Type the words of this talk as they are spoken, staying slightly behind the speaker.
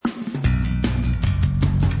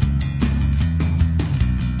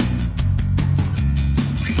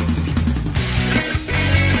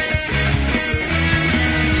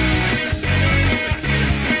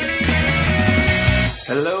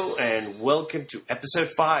welcome to episode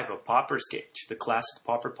 5 of Pauper's Cage, the classic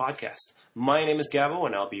Pauper podcast. My name is Gabo,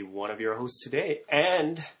 and I'll be one of your hosts today.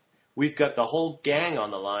 And we've got the whole gang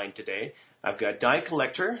on the line today. I've got Dime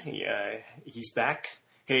Collector. He's back.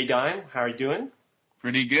 Hey, Dime, how are you doing?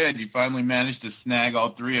 Pretty good. You finally managed to snag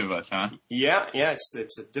all three of us, huh? Yeah.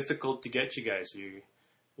 It's difficult to get you guys. You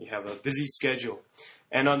have a busy schedule.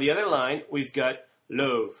 And on the other line, we've got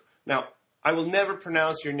Love. Now, I will never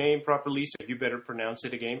pronounce your name properly, so you better pronounce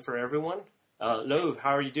it again for everyone. Love,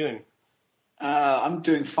 how are you doing? I'm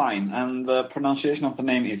doing fine, and the pronunciation of the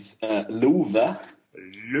name is Love.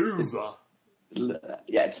 Love.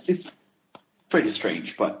 Yeah, it's pretty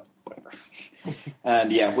strange, but whatever.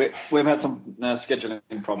 And yeah, we've had some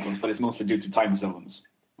scheduling problems, but it's mostly due to time zones.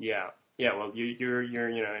 Yeah. Well, you're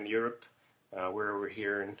in Europe, we're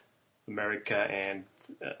here in America, and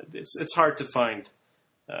it's hard to find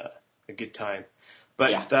a good time.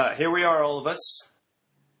 But here we are, all of us.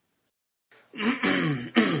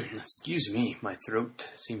 Excuse me, my throat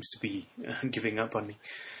seems to be giving up on me.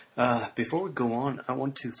 Before we go on, I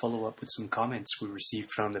want to follow up with some comments we received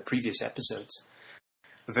from the previous episodes.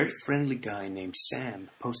 A very friendly guy named Sam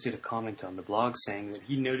posted a comment on the blog saying that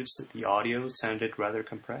he noticed that the audio sounded rather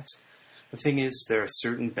compressed. The thing is, there are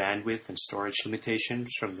certain bandwidth and storage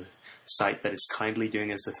limitations from the site that is kindly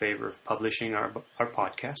doing us the favor of publishing our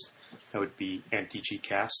podcast. That would be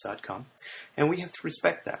mtgcast.com. And we have to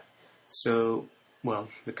respect that. So, well,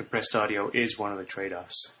 the compressed audio is one of the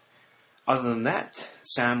trade-offs. Other than that,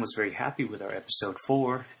 Sam was very happy with our episode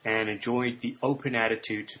 4 and enjoyed the open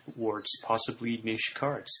attitude towards possibly niche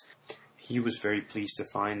cards. He was very pleased to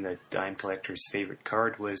find that Dime Collector's favorite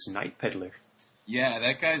card was Night Peddler. Yeah,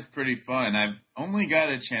 that guy's pretty fun. I've only got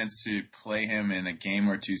a chance to play him in a game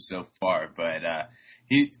or two so far, but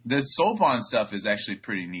the Soul Pawn stuff is actually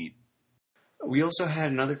pretty neat. We also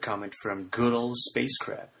had another comment from good old Space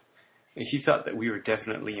Crab. He thought that we were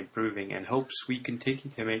definitely improving and hopes we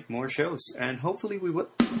continue to make more shows, and hopefully we will.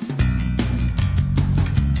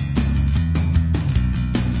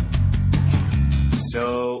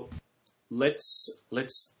 So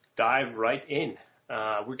let's dive right in.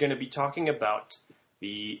 We're going to be talking about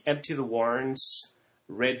the Empty the Warrens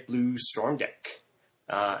Red-Blue Storm Deck.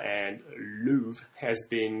 And Louvre has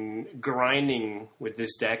been grinding with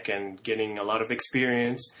this deck and getting a lot of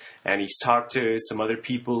experience. And he's talked to some other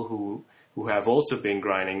people who have also been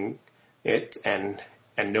grinding it and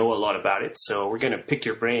know a lot about it. So we're going to pick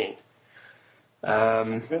your brain.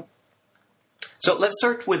 So let's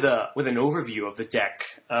start with an overview of the deck.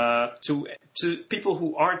 To people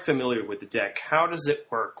who aren't familiar with the deck, how does it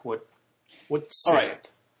work? What's all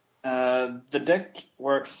right? The deck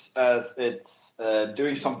works as it's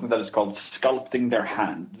doing something that is called sculpting their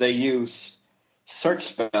hand. They use search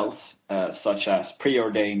spells such as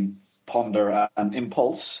Preordain, Ponder, and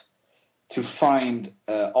Impulse to find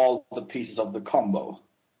all the pieces of the combo.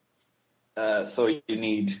 So you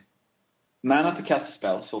need mana to cast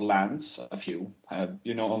spells, so lands, a few.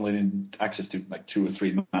 Only need access to like 2 or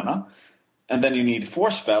 3 mana. And then you need 4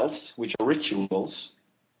 spells, which are rituals.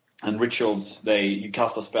 And rituals, you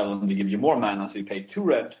cast a spell and they give you more mana, so you pay 2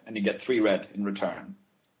 red and you get 3 red in return.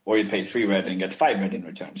 Or you pay 3 red and get 5 red in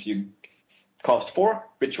return. So you cast 4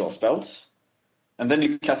 ritual spells, and then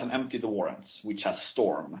you cast an Empty the Warrens, which has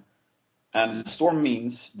Storm. And Storm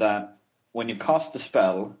means that when you cast the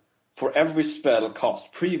spell, for every spell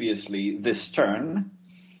cast previously this turn,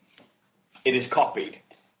 it is copied.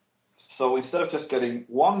 So instead of just getting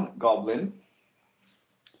 1 goblin,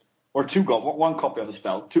 or 2 goblins, 1 copy of the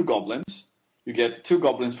spell, 2 goblins, you get 2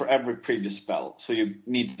 goblins for every previous spell. So you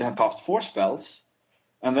need to have cast 4 spells,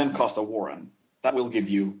 and then cast a Warren. That will give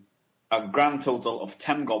you a grand total of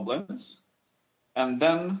 10 goblins. And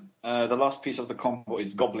then the last piece of the combo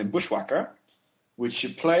is Goblin Bushwhacker, which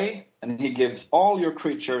you play, and he gives all your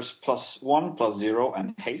creatures +1, +0,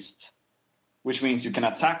 and haste, which means you can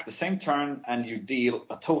attack the same turn, and you deal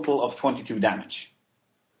a total of 22 damage.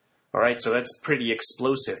 All right, so that's pretty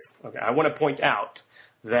explosive. Okay, I want to point out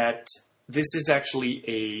that this is actually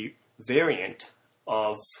a variant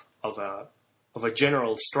of a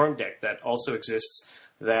general Storm deck that also exists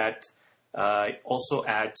that also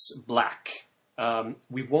adds black.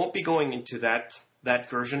 We won't be going into that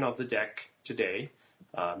version of the deck today,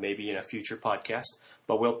 maybe in a future podcast,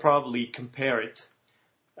 but we'll probably compare it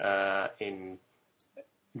in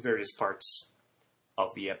various parts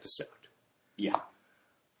of the episode. Yeah.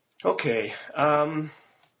 Okay,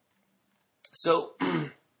 so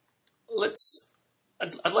I'd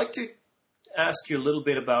like to ask you a little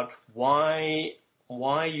bit about why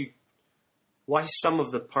some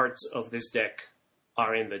of the parts of this deck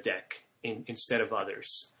are in the deck instead of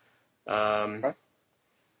others. Right.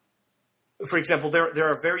 for example, there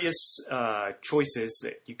are various choices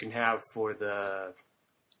that you can have for the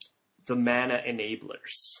mana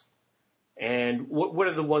enablers. And what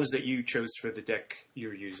are the ones that you chose for the deck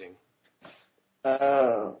you're using?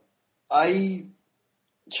 I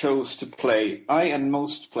and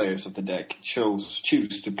most players of the deck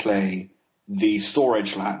choose to play the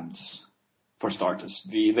storage lands for starters.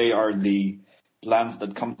 They are the lands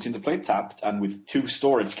that come into play tapped and with 2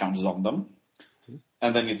 storage counters on them. Mm-hmm.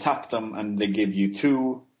 And then you tap them and they give you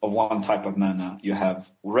 2 of one type of mana. You have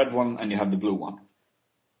red one and you have the blue one.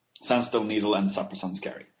 Sandstone Needle and Suppressant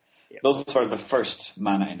Scary. Yep. Those are the first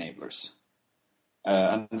mana enablers.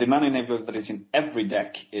 And the mana enabler that is in every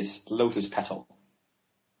deck is Lotus Petal.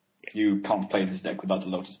 Yep. You can't play this deck without the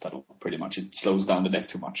Lotus Petal, pretty much. It slows down the deck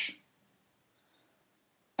too much.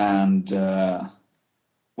 And,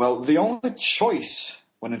 well, the only choice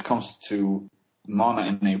when it comes to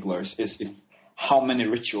mana enablers is how many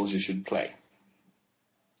rituals you should play.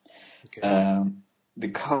 Okay.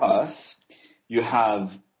 Because you have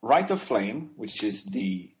Rite of Flame, which is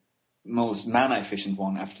the most mana efficient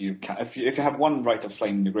one after if you have one Rite of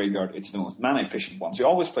Flame in your graveyard, it's the most mana efficient one. So you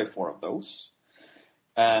always play 4 of those.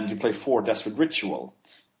 And you play 4 Desperate Ritual.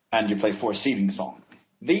 And you play 4 Seething Song.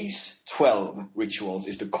 These 12 rituals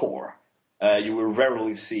is the core. You will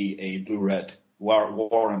rarely see a blue-red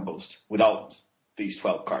War Embossed without these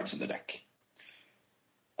 12 cards in the deck.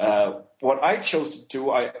 What I chose to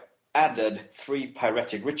do, I added 3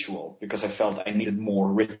 Pyretic Ritual because I felt I needed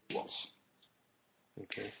more rituals.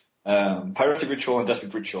 Okay. Pyretic Ritual and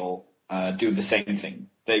Desperate Ritual do the same thing.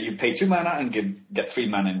 You pay 2 mana and get 3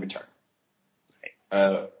 mana in return.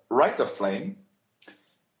 Rite of Flame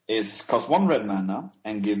costs 1 red mana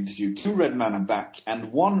and gives you 2 red mana back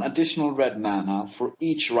and 1 additional red mana for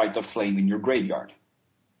each Rite of Flame in your graveyard.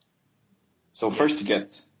 So first you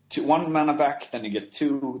get 1 mana back, then you get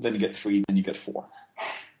 2, then you get 3, then you get 4.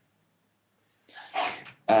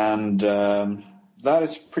 And that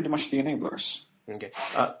is pretty much the enablers. Okay.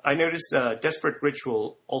 I noticed Desperate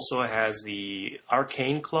Ritual also has the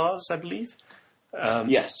Arcane Clause, I believe.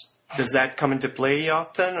 Yes. Does that come into play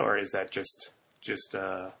often, or is that just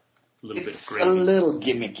a little bit of gravy? It's a little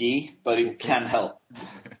gimmicky, but it can help.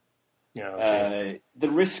 Yeah. Okay. The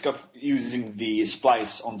risk of using the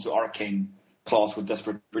splice onto Arcane Clause with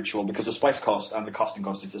Desperate Ritual, because the splice cost and the casting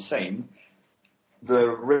cost is the same, the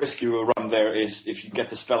risk you run there is if you get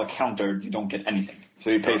the spell countered, you don't get anything.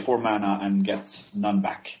 So you pay 4 mana and get none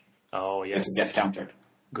back. Oh, yes. If it gets countered.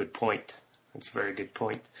 Good point. That's a very good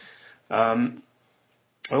point.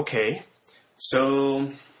 Okay.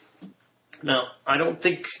 So, now, I don't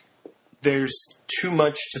think there's too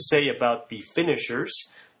much to say about the finishers.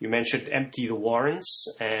 You mentioned Empty the Warrens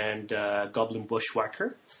and Goblin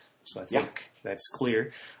Bushwhacker. So I think that's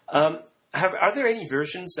clear. Are there any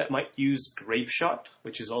versions that might use Grape Shot,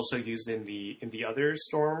 which is also used in the other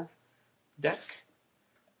Storm deck?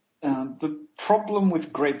 The problem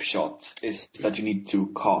with Grape Shot is that you need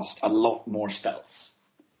to cast a lot more spells.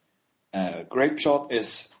 Grape Shot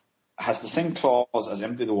has the same clause as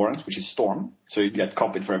Empty the Warrens, which is Storm, so you get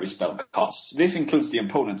copied for every spell cast. This includes the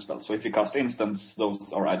opponent spell, so if you cast instants,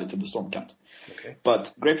 those are added to the Storm count. Okay.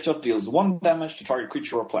 But Grape Shot deals 1 damage to target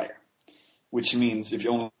creature or player, which means if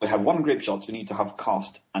you only have 1 Grape Shot, you need to have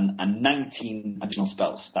cast a 19 additional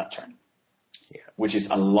spells that turn, which is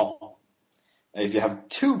a lot. If you have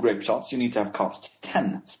 2 Grape Shots, you need to have cast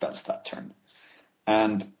 10 spells that turn.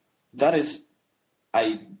 And that is,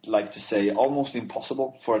 I like to say, almost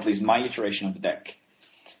impossible for at least my iteration of the deck.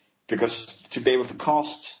 Because to be able to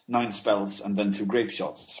cast 9 spells and then 2 Grape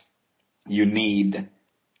Shots, you need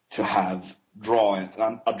to have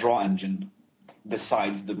a draw engine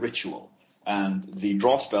besides the ritual. And the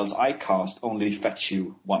draw spells I cast only fetch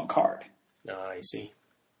you 1 card. I see.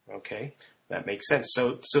 Okay, that makes sense.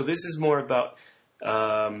 So this is more about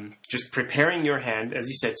just preparing your hand, as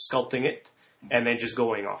you said, sculpting it, and then just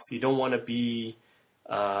going off. You don't want to be,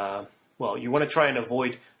 you want to try and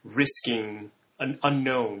avoid risking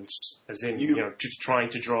unknowns, as in, just trying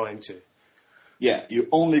to draw into. Yeah, you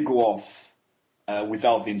only go off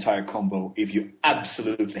without the entire combo if you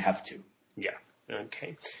absolutely have to. Yeah,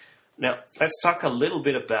 okay. Now, let's talk a little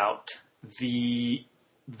bit about the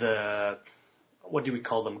what do we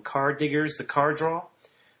call them? Card diggers, the card draw.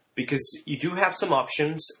 Because you do have some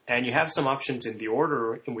options, and you have some options in the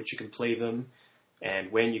order in which you can play them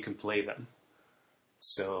and when you can play them.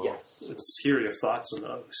 So let's hear your thoughts on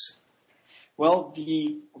those. Well,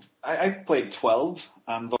 I played 12,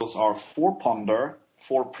 and those are 4 Ponder,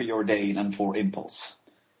 4 Preordain, and 4 Impulse.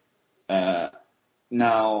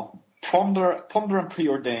 Now, Ponder and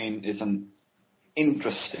Preordain is an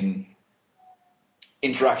interesting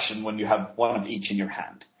interaction when you have one of each in your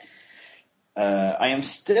hand. I am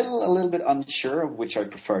still a little bit unsure of which I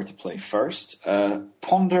prefer to play first.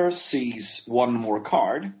 Ponder sees one more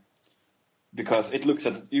card because it looks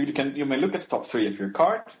at you may look at the top 3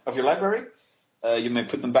 of your library. You may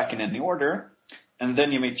put them back in any order, and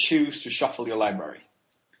then you may choose to shuffle your library.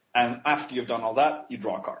 And after you've done all that, you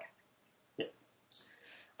draw a card. Yeah.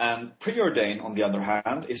 And Preordain, on the other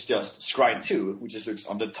hand, is just Scry 2, which just looks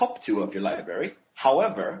on the top 2 of your library.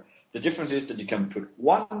 However, the difference is that you can put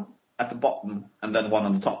one at the bottom and then one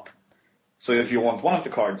on the top. So if you want one of the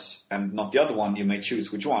cards and not the other one, you may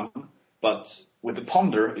choose which one. But with the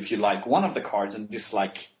Ponder, if you like one of the cards and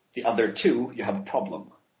dislike the other 2, you have a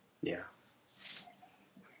problem. Yeah.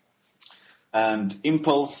 And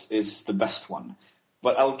Impulse is the best one.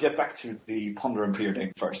 But I'll get back to the Ponder and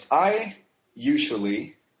Preordain first. I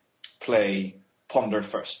usually play Ponder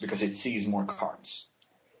first because it sees more cards.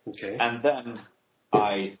 Okay. And then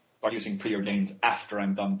I start using Preordains after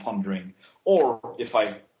I'm done pondering. Or if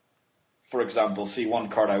I, for example, see one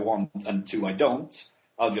card I want and 2 I don't,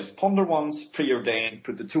 I'll just ponder once, Preordain,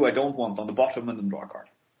 put the 2 I don't want on the bottom, and then draw a card.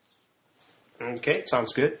 Okay,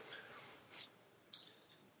 sounds good.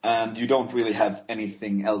 And you don't really have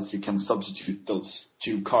anything else you can substitute those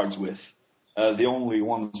 2 cards with. The only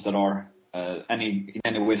ones that are in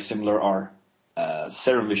any way similar are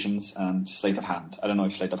Serum Visions and Sleight of Hand. I don't know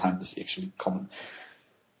if Sleight of Hand is actually common.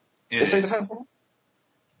 Is Sleight of Hand common?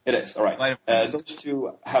 It is, alright. Those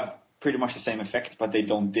 2 have pretty much the same effect, but they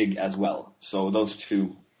don't dig as well. So those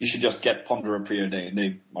 2, you should just get Ponder or Preordain.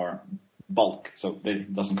 They are bulk, so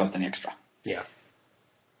it doesn't cost any extra. Yeah.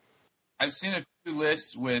 I've seen a few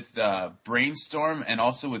lists with Brainstorm and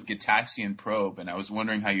also with Gitaxian Probe, and I was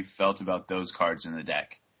wondering how you felt about those cards in the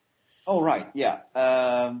deck. Oh, right, yeah.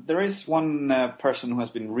 There is one person who has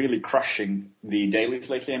been really crushing the dailies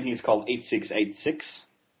lately, and he's called 8686.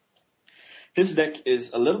 His deck is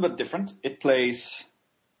a little bit different. It plays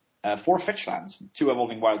 4 fetch lands, 2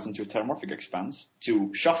 Evolving Wilds and 2 Terramorphic Expanse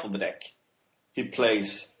to shuffle the deck. He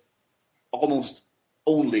plays almost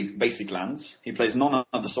only basic lands. He plays none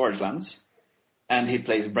of the storage lands. And he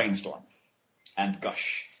plays Brainstorm and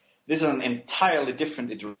Gush. This is an entirely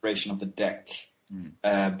different iteration of the deck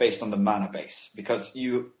based on the mana base. Because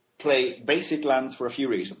you play basic lands for a few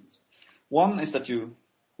reasons. One is that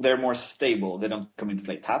they're more stable. They don't come into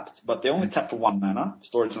play tapped. But they only tap for 1 mana.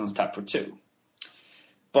 Storage lands tap for 2.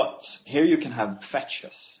 But here you can have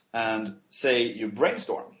fetches. And say you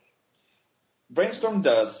Brainstorm. Brainstorm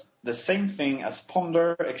does the same thing as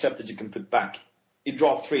Ponder, except that you can put back, you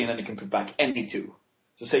draw 3 and then you can put back any 2.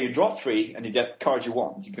 So say you draw 3 and you get cards you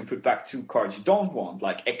want. You can put back 2 cards you don't want,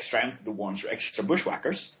 like extra Enter the Warrens or extra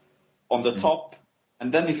Bushwhackers, on the top.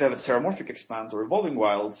 And then if you have a Terramorphic Expanse or Evolving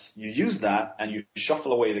Wilds, you use that and you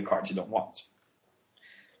shuffle away the cards you don't want.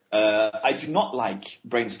 I do not like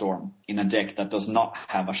Brainstorm in a deck that does not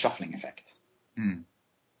have a shuffling effect.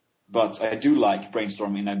 But I do like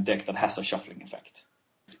Brainstorm in a deck that has a shuffling effect.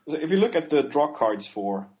 So if you look at the draw cards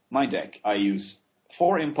for my deck, I use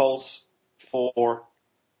 4 Impulse, 4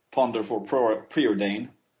 Ponder, 4 Preordain.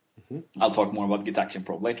 I'll talk more about Gitaxian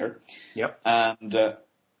Probe later. Yep. And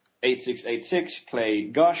 8686 play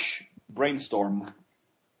Gush, Brainstorm,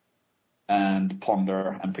 and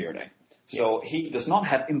Ponder and Preordain. So he does not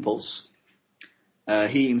have Impulse.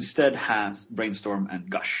 He instead has Brainstorm and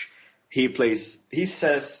Gush. He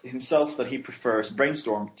says himself that he prefers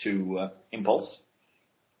Brainstorm to Impulse,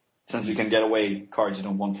 since you can get away cards you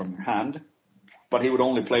don't want from your hand. But he would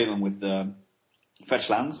only play them with the fetch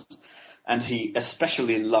lands, and he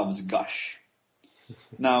especially loves Gush.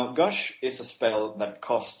 Now, Gush is a spell that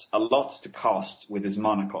costs a lot to cast with his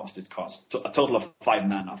mana cost. It costs a total of 5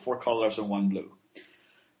 mana, 4 colors and 1 blue.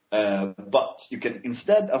 But you can,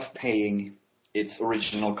 instead of paying its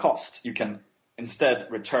original cost, you can instead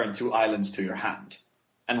return 2 islands to your hand.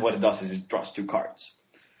 And what it does is it draws 2 cards.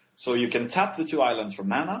 So you can tap the 2 islands for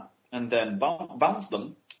mana, and then bounce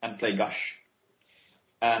them and play Gush.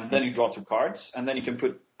 And then you draw 2 cards, and then you can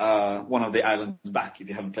put one of the islands back if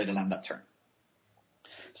you haven't played a land that turn.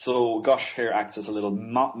 So Gush here acts as a little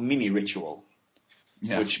mini ritual,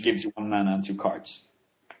 which gives you 1 mana and 2 cards.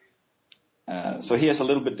 So he has a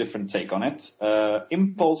little bit different take on it.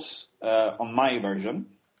 Impulse, on my version,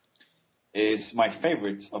 is my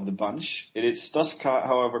favorite of the bunch. It does,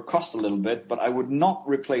 however, cost a little bit, but I would not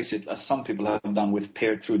replace it as some people have done with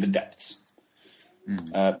Peer Through the Depths.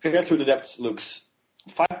 Peer Through the Depths looks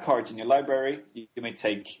 5 cards in your library. You may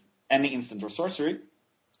take any instant or sorcery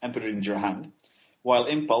and put it into your hand. While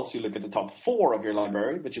Impulse, you look at the top 4 of your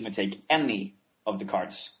library, but you may take any of the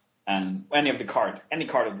cards, and any card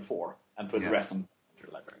of the 4, and put the rest on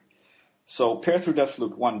your library. So Peer Through Death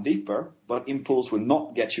look one deeper, but Impulse will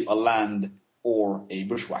not get you a land or a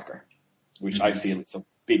Bushwhacker, which I feel is a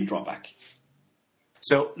big drawback.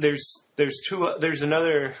 So there's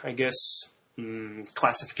another, I guess,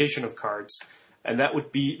 classification of cards, and that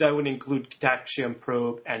would include Cataxium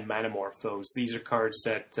Probe and Manamorphose. These are cards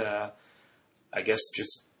that I guess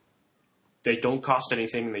just they don't cost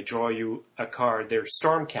anything and they draw you a card. They're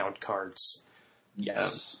storm count cards.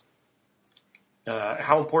 Yes.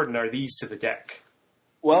 How important are these to the deck?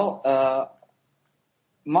 Well,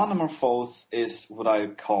 Manamorphose is what I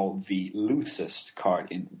call the loosest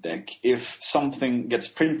card in the deck. If something gets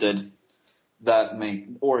printed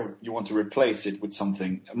or you want to replace it with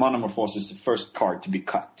something, Manamorphose is the first card to be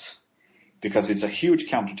cut. Because it's a huge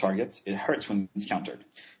counter target. It hurts when it's countered.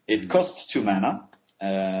 It costs 2 mana.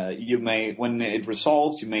 When it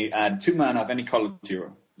resolves, you may add 2 mana of any color to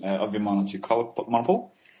your mana to your mana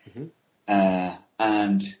pool.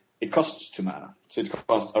 And it costs 2 mana. So it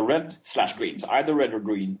costs a red/green. So either red or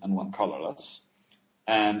green and 1 colorless.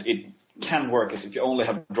 And it can work as if you only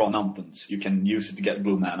have draw mountains. You can use it to get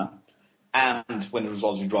blue mana. And when it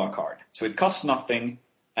resolves, you draw a card. So it costs nothing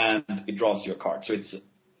and it draws you a card. So it's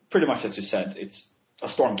pretty much, as you said, it's a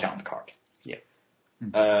storm count card. Yeah.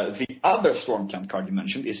 The other storm count card you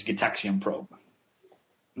mentioned is Gitaxian Probe.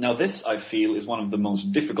 Now this, I feel, is one of the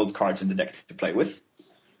most difficult cards in the deck to play with.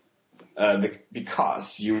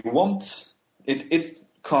 Because it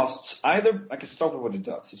costs either, I can start with what it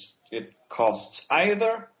does. It costs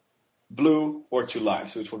either blue or 2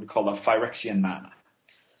 lives, which we call a Phyrexian mana.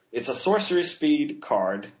 It's a sorcery speed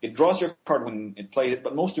card. It draws your card when it plays it,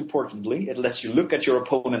 but most importantly, it lets you look at your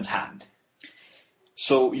opponent's hand.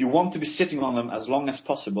 So you want to be sitting on them as long as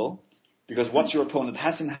possible, because what your opponent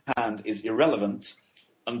has in hand is irrelevant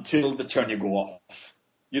until the turn you go off.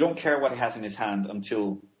 You don't care what he has in his hand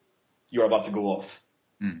until you're about to go off.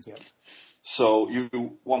 Yeah. So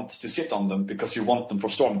you want to sit on them because you want them for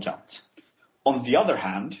storm count. On the other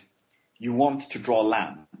hand, you want to draw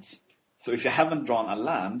lands. So if you haven't drawn a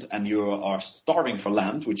land and you are starving for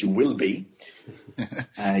land, which you will be,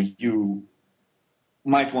 you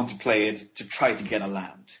might want to play it to try to get a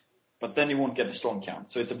land. But then you won't get the storm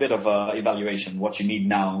count. So it's a bit of a evaluation, what you need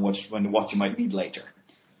now and what you might need later.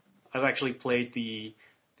 I've actually played the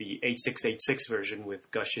 8686 version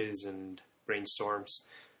with Gushes and Brainstorms.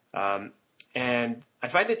 And I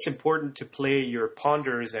find it's important to play your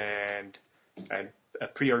Ponders and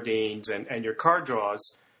Preordains and your card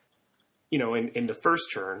draws, in the first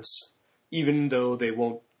turns, even though they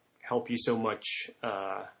won't help you so much,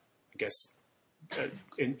 I guess,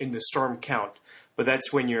 in the storm count. But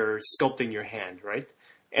that's when you're sculpting your hand, right?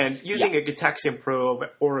 And using a Gitaxian Probe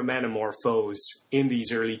or a Manamorphose in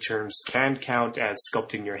these early turns can count as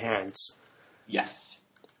sculpting your hands. Yes.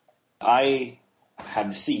 I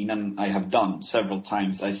have seen, and I have done several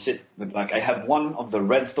times, I sit with, I have one of the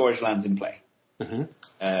red storage lands in play.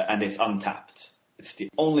 And it's untapped. It's the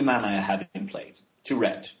only mana I have in play. 2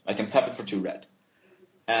 red. I can tap it for 2 red.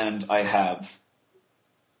 And I have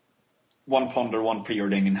 1 Ponder, 1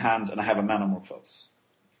 Preordain in hand, and I have a Manamorphose.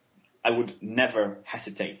 I would never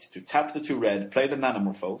hesitate to tap the 2 red, play the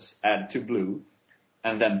Manamorphose, add 2 blue,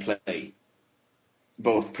 and then play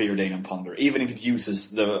both Preordain and Ponder, even if it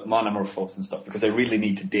uses the Manamorphose and stuff, because I really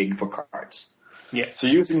need to dig for cards. Yeah. So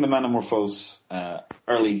using the Manamorphose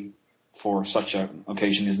early for such an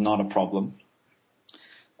occasion is not a problem.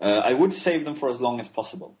 I would save them for as long as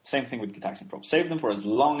possible. Same thing with Gitaxian Probe. Save them for as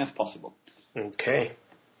long as possible. Okay.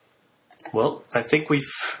 Well, I think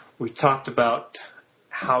we've talked about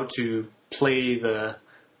how to play the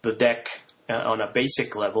deck on a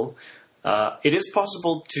basic level. It is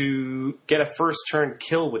possible to get a first turn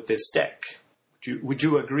kill with this deck. Would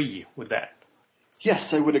you agree with that?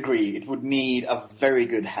 Yes, I would agree. It would need a very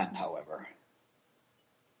good hand, however.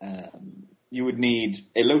 You would need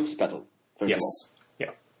a Lotus Petal, first of all.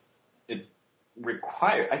 Yeah. It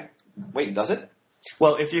requires... Wait, does it?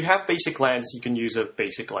 Well, if you have basic lands, you can use a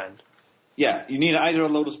basic land. Yeah, you need either a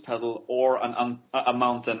Lotus Petal or a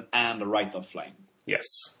Mountain and a Rite of Flame. Yes.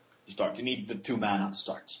 To start. You need the 2 mana to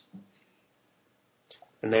start.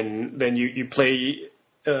 And then you play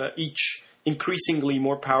each increasingly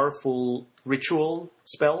more powerful ritual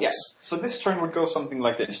spells. Yes. So this turn would go something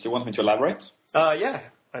like this. Do you want me to elaborate? Yeah.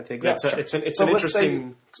 I think it's an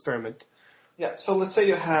interesting experiment. Yeah. So let's say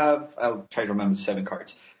you have, I'll try to remember 7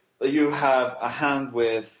 cards. You have a hand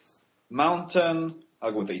with Mountain,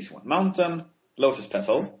 I'll go with the easy one. Mountain, Lotus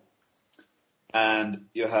Petal, and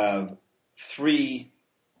you have 3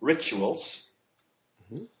 rituals.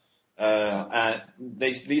 And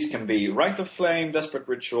these can be Rite of Flame, Desperate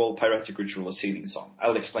Ritual, Pyretic Ritual, or Sealing Song.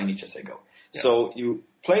 I'll explain each as I go. Yeah. So you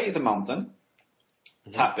play the mountain,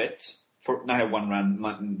 tap it, now I have one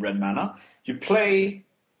red mana. You play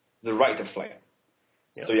the Rite of Flame.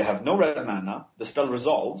 Yep. So you have no red mana, the spell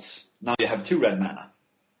resolves, now you have 2 red mana.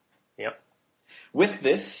 Yep. With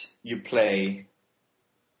this, you play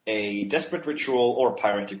a Desperate Ritual or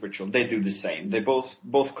Pyretic Ritual. They do the same. They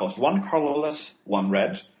both cost 1 colorless, 1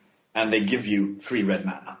 red, and they give you 3 red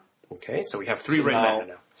mana. Okay, so we have 3 red mana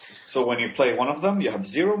now. So when you play one of them, you have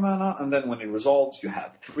 0 mana, and then when it resolves, you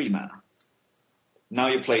have 3 mana. Now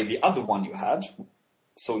you play the other one you had.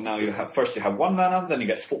 So now you have 1 mana, then you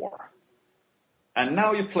get 4. And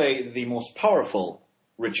now you play the most powerful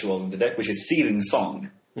ritual in the deck, which is Seething Song,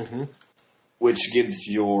 which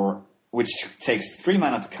takes 3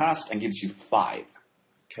 mana to cast and gives you 5.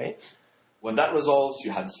 Okay. When that resolves,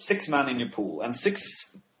 you have 6 mana in your pool, and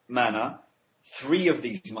 6 mana, 3 of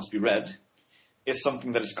these must be red, is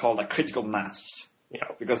something that is called a critical mass. Yeah.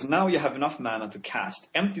 Because now you have enough mana to cast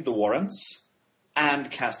Empty the Warrens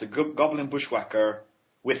and cast a Goblin Bushwhacker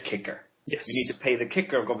with Kicker. Yes. You need to pay the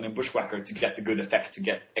Kicker of Goblin Bushwhacker to get the good effect, to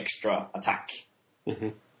get extra attack.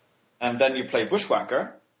 And then you play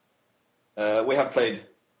Bushwhacker.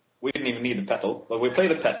 We didn't even need the petal, but we play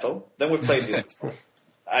the petal, then we play the...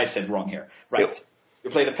 I said wrong here. Right. Yep. You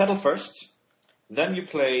play the petal first, then you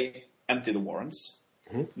play Empty the Warrens.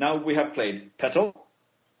 Now we have played petal,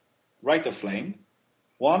 Rite of Flame,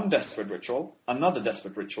 1 Desperate Ritual, another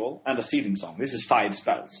Desperate Ritual, and a Seething Song. This is 5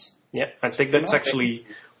 spells. Yeah, I think that's actually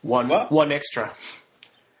one extra.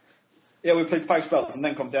 Yeah, we played 5 spells, and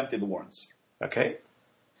then comes Empty the Warrens. Okay.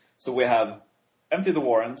 So we have Empty the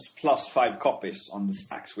Warrens plus 5 copies on the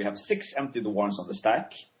stacks. We have 6 Empty the Warrens on the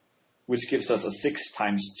stack, which gives us a 6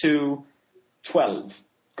 times 2, 12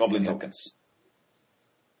 Goblin tokens.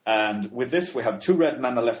 And with this, we have 2 red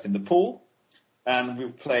mana left in the pool, and we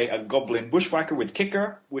play a Goblin Bushwhacker with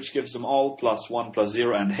Kicker, which gives them all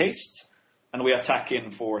 +1/+0 and haste, and we attack in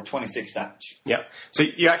for 26 damage. Yeah, so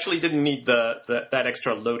you actually didn't need that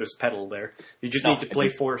extra Lotus Petal there. You just need to play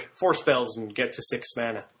four spells and get to 6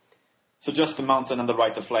 mana. So just the Mountain and the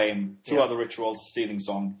Rite of Flame, 2 other rituals, Seething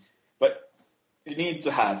Song. But you need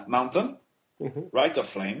to have Mountain, Rite of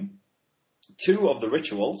Flame, 2 of the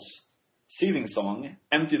rituals, Seething Song,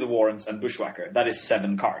 Empty the Warrens, and Bushwhacker. That is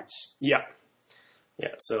 7 cards. Yeah.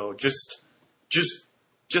 Yeah, so just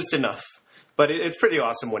enough. But it's pretty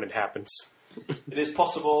awesome when it happens. It is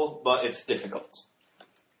possible, but it's difficult.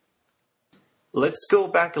 Let's go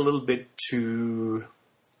back a little bit to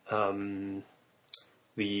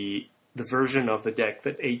the version of the deck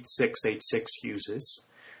that 8686 uses.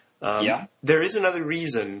 There is another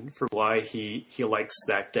reason for why he likes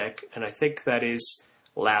that deck, and I think that is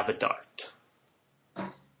Lava Dart.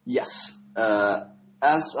 Yes.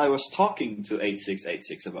 As I was talking to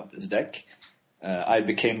 8686 about this deck, I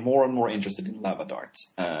became more and more interested in Lava Dart.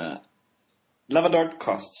 Lava Dart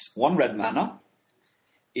costs 1 red mana.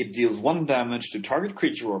 It deals 1 damage to target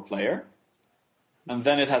creature or player. And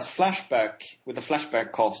then it has flashback with a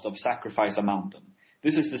flashback cost of Sacrifice a Mountain.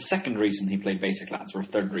 This is the second reason he played Basic Lands, or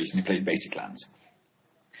third reason he played Basic Lands.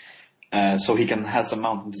 So he has a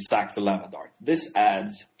mountain to stack the Lava Dart. This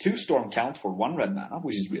adds 2 Storm Count for 1 red mana,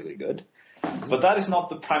 which is really good. But that is not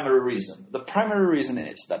the primary reason. The primary reason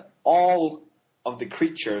is that all of the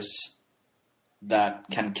creatures that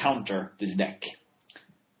can counter this deck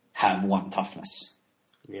have 1 toughness.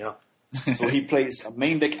 Yeah. So he plays a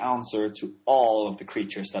main deck answer to all of the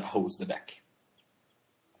creatures that host the deck.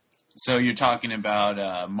 So you're talking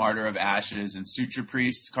about Martyr of Ashes and Suture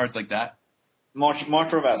Priest, cards like that?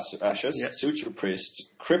 Martyr of Ashes, Suture Priest,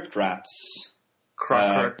 Crypt Rats,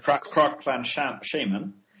 Croc Clan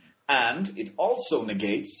Shaman, and it also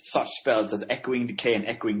negates such spells as Echoing Decay and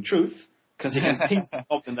Echoing Truth, because you can ping the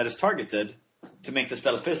goblin that is targeted to make the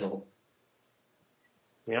spell fizzle.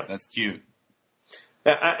 Yeah, that's cute.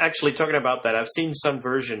 Actually, talking about that, I've seen some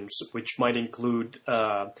versions which might include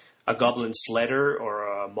a Goblin Sledder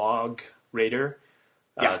or a Mog Raider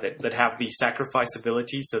that have the sacrifice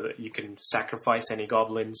ability, so that you can sacrifice any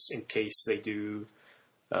goblins in case they do,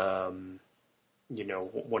 one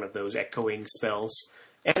of those echoing spells.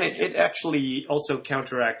 And it actually also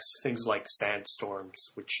counteracts things like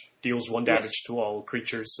Sandstorms, which deals 1 damage to all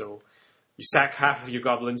creatures. So you sack half of your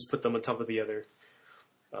goblins, put them on top of the other.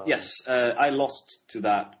 I lost to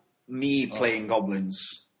that. Me playing goblins,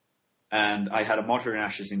 and I had a Martyr in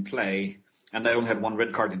Ashes in play, and I only had 1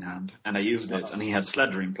 red card in hand, and I used it, and he had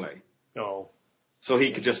Sledder in play. Oh. So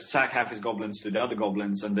he could just sack half his goblins to the other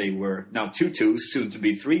goblins, and they were now 2/2s, soon to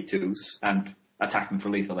be 3/2s, and attack me for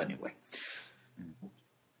lethal anyway.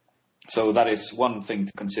 So that is one thing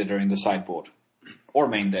to consider in the sideboard. Or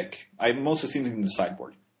main deck. I've mostly seen it in the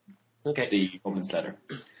sideboard. Okay. the Goblin's Ladder.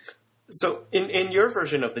 So in your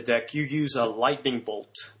version of the deck, you use a lightning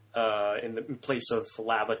bolt in place of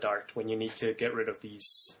lava dart when you need to get rid of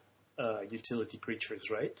these utility creatures,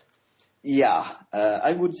 right? Yeah,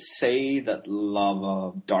 I would say that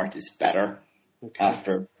Lava Dart is better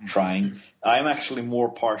after trying. I'm actually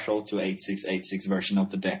more partial to 8686 version of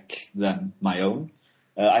the deck than my own.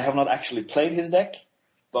 I have not actually played his deck,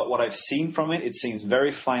 but what I've seen from it, it seems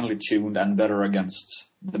very finely tuned and better against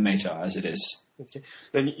the meta as it is. Okay.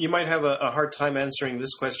 Then you might have a hard time answering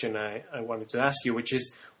this question I wanted to ask you, which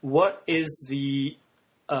is, what is the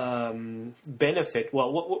benefit?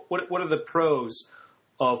 Well, what are the pros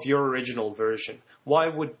of your original version? Why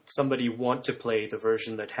would somebody want to play the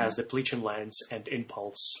version that has Depletion Lands and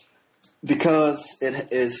Impulse? Because it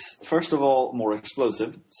is, first of all, more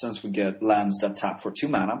explosive, since we get lands that tap for 2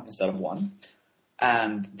 mana instead of 1.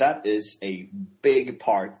 And that is a big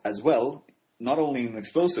part as well, not only in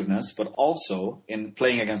explosiveness, but also in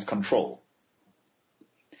playing against control.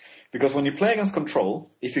 Because when you play against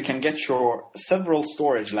control, if you can get your several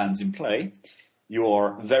storage lands in play,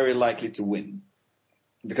 you're very likely to win.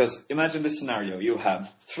 Because imagine this scenario, you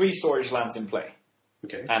have 3 storage lands in play,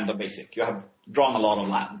 and a basic. You have drawn a lot of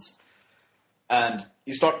lands. And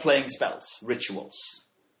you start playing spells, rituals.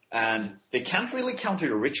 And they can't really counter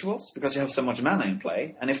your rituals because you have so much mana in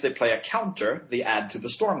play. And if they play a counter, they add to the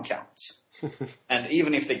storm count. And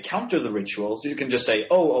even if they counter the rituals, you can just say,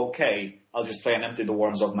 oh, okay, I'll just play and empty the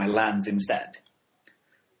worms of my lands instead.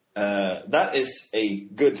 That is a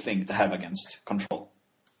good thing to have against control,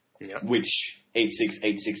 which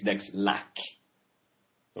 8686 decks lack.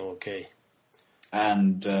 Okay.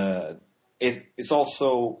 And it is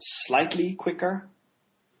also slightly quicker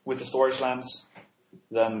with the storage lands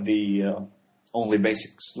than the only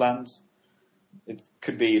basics lands. It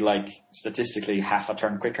could be like statistically half a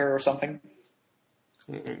turn quicker or something.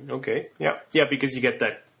 Okay. Yeah, because you get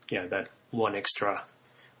that one extra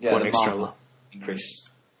increase.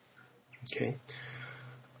 Okay.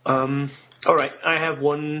 All right. I have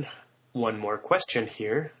one more question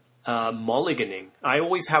here. Mulliganing. I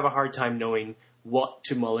always have a hard time knowing what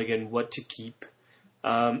to mulligan, what to keep.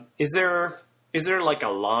 Is there like a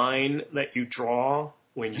line that you draw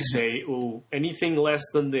when you say, "Oh, anything less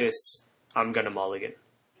than this, I'm gonna mulligan"?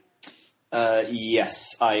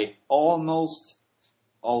 Yes, I almost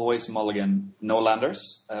always mulligan no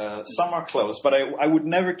landers. Some are close, but I would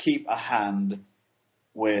never keep a hand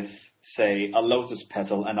with, say, a Lotus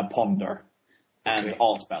Petal and a Ponder and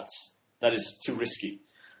all spells. That is too risky.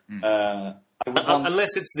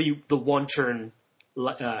 Unless it's the one turn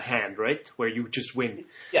hand, right, where you just win.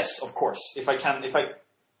 Yes, of course. If I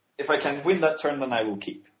can win that turn, then I will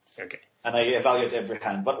keep. Okay. And I evaluate every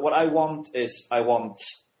hand. But what I want is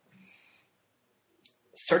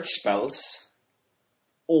search spells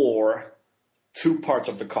or 2 parts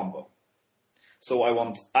of the combo. So I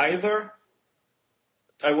want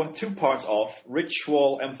 2 parts of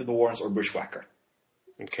Ritual, Empty the Warrens, or Bushwhacker.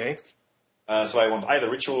 Okay. So I want either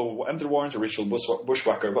Ritual, Empty the Warrens, or Ritual,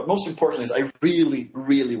 Bushwhacker. But most important is I really,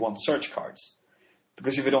 really want search cards.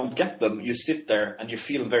 Because if you don't get them, you sit there and you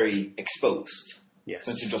feel very exposed. Yes.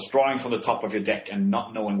 Since you're just drawing from the top of your deck and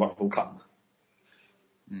not knowing what will come.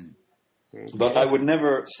 Okay. But I would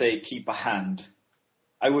never say keep a hand.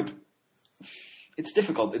 It's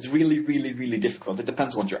difficult. It's really, really, really difficult. It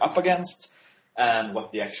depends what you're up against and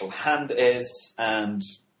what the actual hand is and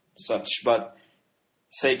such. But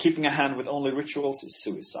say keeping a hand with only rituals is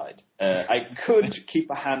suicide. I could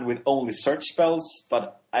keep a hand with only search spells,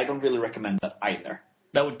 but I don't really recommend that either.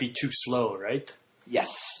 That would be too slow, right?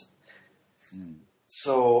 Yes.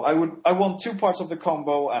 So I want 2 parts of the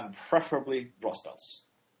combo and preferably draw spells.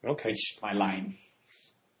 Okay. Which my line.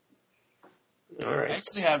 All right. I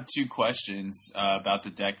actually have 2 questions about the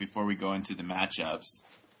deck before we go into the matchups.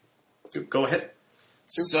 Go ahead.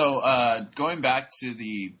 So, going back to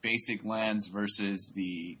the basic lands versus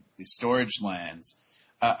the storage lands,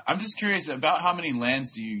 I'm just curious about how many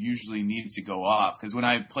lands do you usually need to go off? Because when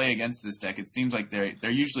I play against this deck, it seems like they're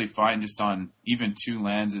usually fine just on even 2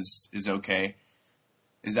 lands is okay.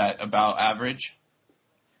 Is that about average?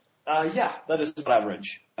 Yeah, that is about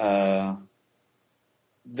average.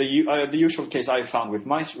 The usual case I found with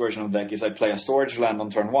my version of the deck is I play a storage land on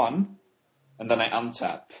turn 1, and then I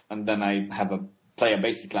untap, and then I have play a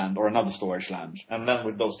basic land or another storage land, and then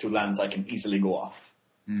with those 2 lands I can easily go off.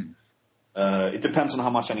 It depends on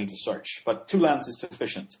how much I need to search, but 2 lands is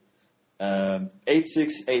sufficient.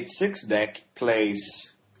 8686 deck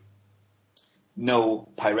plays no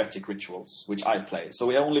pyretic rituals, which I play. So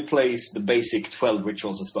it only plays the basic 12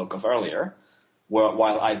 rituals I spoke of earlier,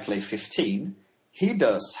 while I play 15. He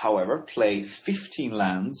does, however, play 15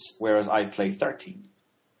 lands, whereas I play 13.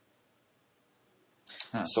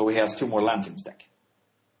 Huh. So he has 2 more lands in his deck.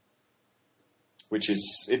 Which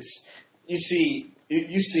is, you see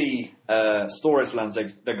storage lands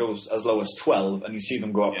that goes as low as 12, and you see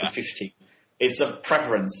them go up to 15. It's a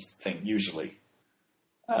preference thing, usually.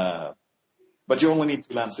 But you only need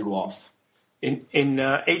 2 lands to go off. In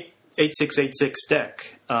 8686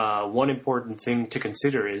 deck, one important thing to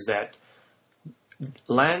consider is that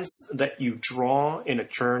lands that you draw in a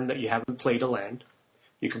turn that you haven't played a land,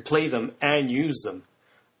 you can play them and use them.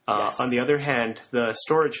 On the other hand, the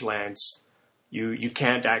storage lands, you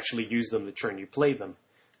can't actually use them the turn you play them.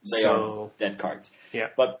 They are dead cards. Yeah.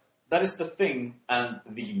 But that is the thing, and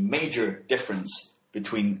the major difference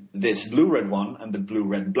between this blue-red one and the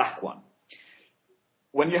blue-red-black one.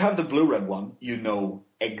 When you have the blue-red one, you know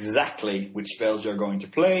exactly which spells you're going to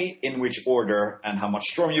play, in which order, and how much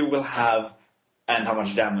storm you will have, and how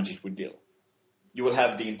much damage it would deal. You will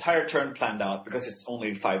have the entire turn planned out because it's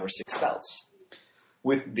only 5 or 6 spells.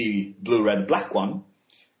 With the blue-red-black one,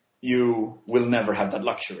 you will never have that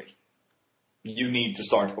luxury. You need to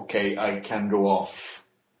start, okay, I can go off.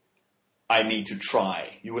 I need to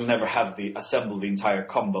try. You will never have assemble the entire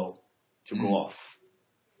combo to go off.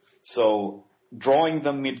 So drawing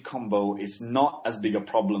them mid-combo is not as big a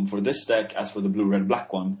problem for this deck as for the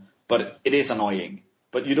blue-red-black one, but it is annoying.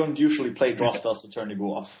 But you don't usually play draw spells to turn to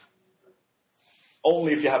go off.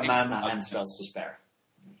 Only if you have mana and spells to spare.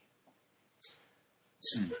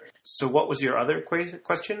 So what was your other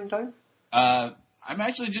question, Don? I'm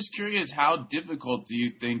actually just curious, how difficult do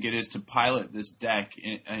you think it is to pilot this deck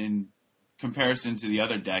in comparison to the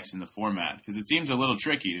other decks in the format? Because it seems a little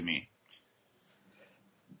tricky to me.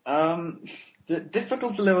 The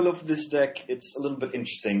difficulty level of this deck, it's a little bit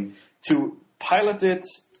interesting. To pilot it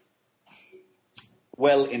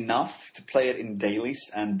well enough to play it in dailies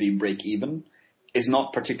and be break even is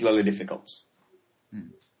not particularly difficult.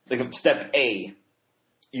 Like step A,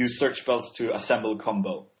 use search spells to assemble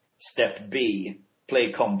combo. Step B,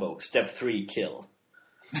 play combo. Step 3, kill.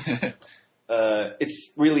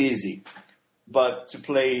 It's really easy. But to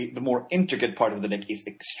play the more intricate part of the deck is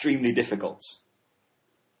extremely difficult.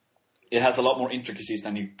 It has a lot more intricacies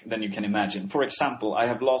than you can imagine. For example, I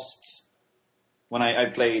have lost... When I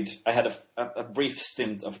had a brief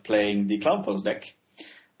stint of playing the Cloud Pose deck,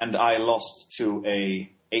 and I lost to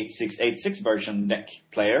a 8686 version deck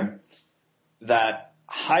player that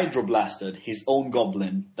hydroblasted his own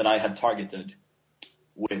goblin that I had targeted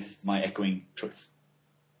with my Echoing Truth.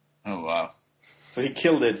 Oh, wow. So he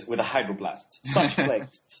killed it with a hydroblast. Such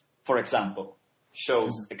plays, for example,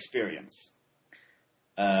 shows experience.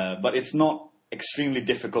 But it's not extremely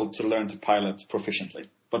difficult to learn to pilot proficiently.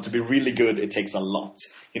 But to be really good, it takes a lot.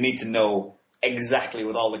 You need to know exactly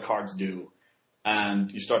what all the cards do. And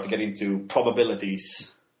you start to get into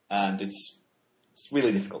probabilities. And it's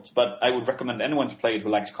really difficult. But I would recommend anyone to play it who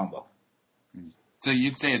likes combo. So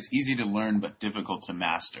you'd say it's easy to learn but difficult to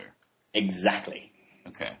master. Exactly.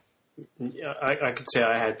 Okay. Yeah, I could say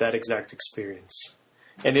I had that exact experience.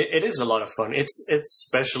 And it is a lot of fun. It's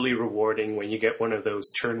especially rewarding when you get one of those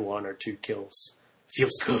turn 1 or 2 kills.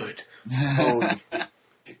 Feels good. Oh,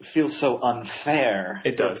 it feels so unfair.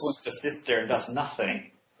 It does. It just sits there and does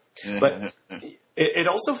nothing. But it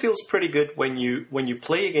also feels pretty good when you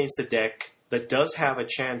play against a deck that does have a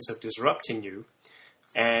chance of disrupting you,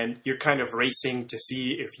 and you're kind of racing to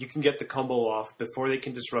see if you can get the combo off before they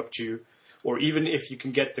can disrupt you, or even if you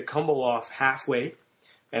can get the combo off halfway,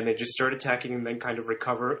 and then just start attacking and then kind of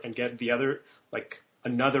recover and get the other, like,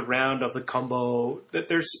 another round of the combo.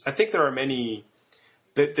 I think there are many...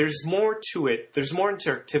 There's more to it. There's more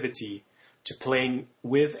interactivity to playing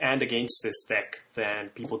with and against this deck than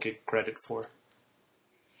people get credit for.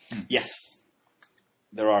 Yes.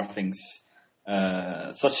 There are things.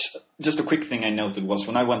 Just a quick thing I noted was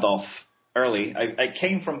when I went off early, I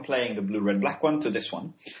came from playing the blue-red-black one to this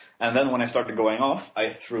one. And then when I started going off, I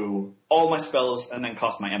threw all my spells and then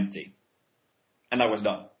cast my empty. And I was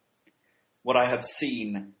done. What I have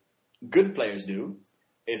seen good players do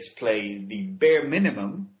is play the bare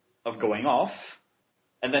minimum of going off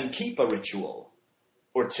and then keep a ritual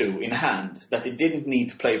or 2 in hand that they didn't need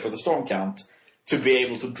to play for the storm count to be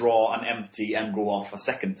able to draw an empty and go off a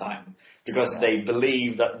second time because they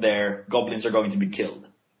believe that their goblins are going to be killed.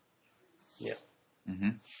 Yeah. Mm-hmm.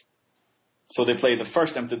 So they play the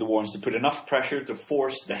first Empty the Warrens to put enough pressure to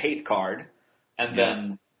force the hate card, and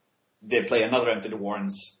then they play another Empty the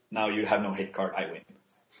Warrens. Now you have no hate card, I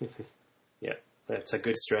win. Yeah, that's a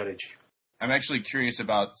good strategy. I'm actually curious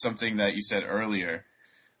about something that you said earlier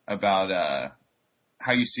about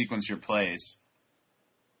how you sequence your plays.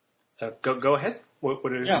 Go ahead. What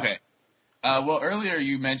are Yeah. Okay. Well, earlier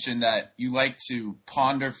you mentioned that you like to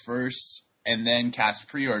ponder first and then cast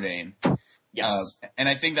preordain. Yes. And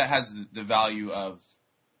I think that has the value of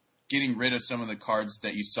getting rid of some of the cards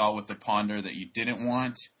that you saw with the ponder that you didn't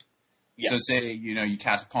want. Yes. So say, you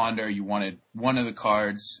cast ponder, you wanted one of the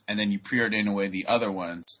cards, and then you preordain away the other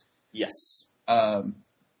ones. Yes.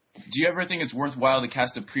 Do you ever think it's worthwhile to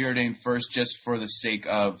cast a preordain first just for the sake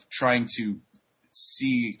of trying to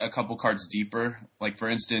see a couple cards deeper? Like, for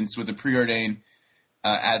instance, with the preordain,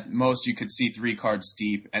 at most you could see 3 cards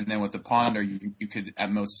deep, and then with the ponder, you could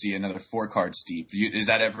at most see another 4 cards deep. Is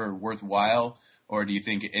that ever worthwhile, or do you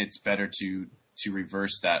think it's better to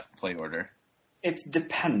reverse that play order? It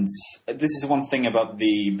depends. This is one thing about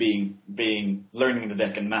the being learning the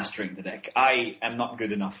deck and mastering the deck. I am not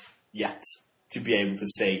good enough yet to be able to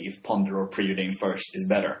say if ponder or preordain first is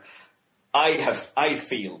better. I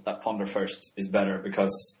feel that ponder first is better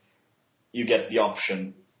because you get the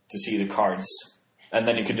option to see the cards, and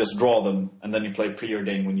then you can just draw them, and then you play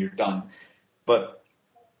preordain when you're done. But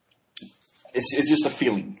it's just a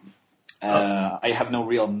feeling. I have no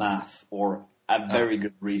real math or a very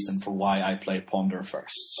good reason for why I play ponder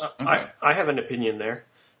first. I have an opinion there.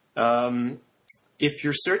 If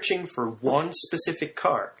you're searching for one specific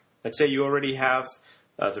card, let's say you already have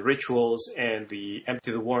the rituals and the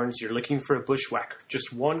empty the warrens, you're looking for a bushwhacker,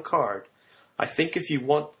 just one card. I think if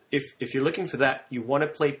you're looking for that, you want to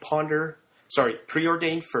play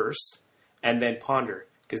preordain first and then ponder,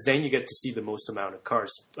 because then you get to see the most amount of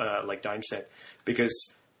cards, like Dime said,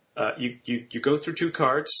 because you go through 2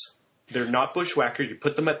 cards. They're not bushwhacker. You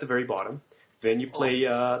put them at the very bottom. Then you play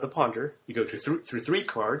the ponder. You go through 3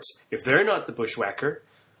 cards. If they're not the bushwhacker,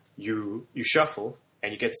 you shuffle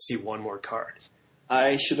and you get to see one more card.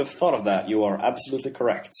 I should have thought of that. You are absolutely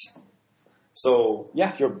correct. So,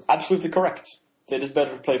 yeah, you're absolutely correct. It is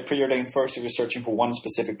better to play preordain first if you're searching for one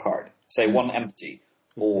specific card. Say one empty,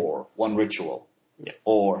 or one ritual,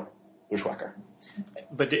 or bushwhacker.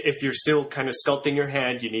 But if you're still kind of sculpting your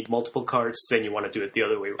hand, you need multiple cards, then you want to do it the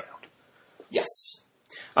other way around. Yes.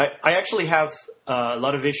 I actually have a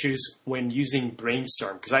lot of issues when using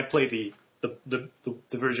Brainstorm, because I play the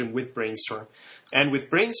version with Brainstorm. And with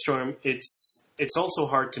Brainstorm, it's also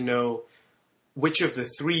hard to know which of the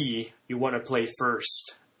 3 you want to play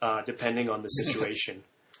first, depending on the situation.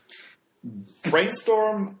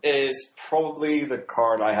 Brainstorm is probably the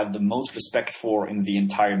card I have the most respect for in the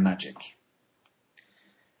entire Magic.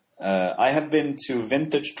 I have been to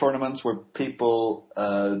vintage tournaments where people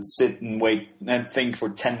sit and wait and think for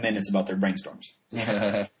 10 minutes about their brainstorms.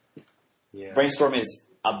 Yeah. Brainstorm is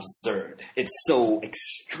absurd. It's so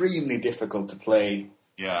extremely difficult to play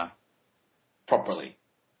properly.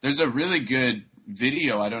 There's a really good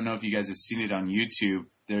video. I don't know if you guys have seen it on YouTube.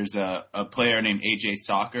 There's a player named AJ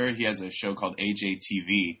Soccer. He has a show called AJ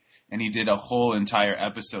TV. And he did a whole entire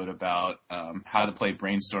episode about how to play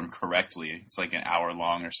Brainstorm correctly. It's like an hour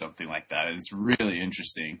long or something like that. And it's really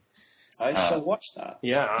interesting. I shall watch that.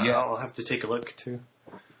 Yeah, I'll have to take a look too.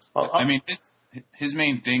 I mean, his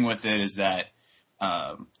main thing with it is that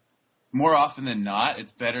more often than not,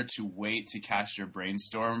 it's better to wait to cast your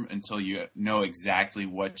Brainstorm until you know exactly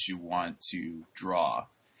what you want to draw.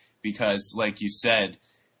 Because, like you said,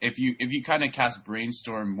 if you kind of cast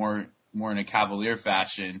Brainstorm more in a cavalier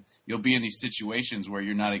fashion, you'll be in these situations where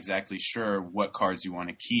you're not exactly sure what cards you want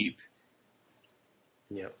to keep.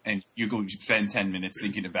 Yeah. And you go spend 10 minutes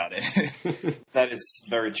thinking about it. That is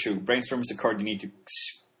very true. Brainstorm is a card you need to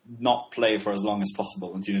not play for as long as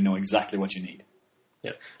possible until you know exactly what you need.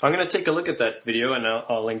 Yeah. I'm going to take a look at that video, and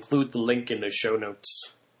I'll include the link in the show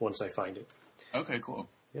notes once I find it. Okay, cool.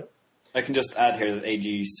 Yep. I can just add here that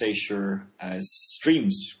AG Seisher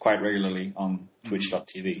streams quite regularly on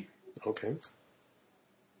twitch.tv. Okay.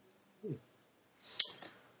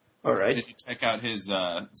 All right. Did you check out his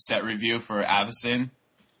set review for Avacyn?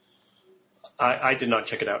 I did not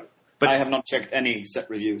check it out. But I have not checked any set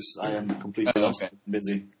reviews. I am completely lost and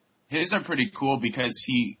busy. His are pretty cool because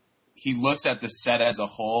he looks at the set as a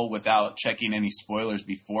whole without checking any spoilers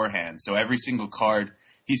beforehand. So every single card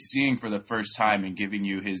he's seeing for the first time and giving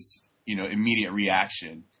you his, immediate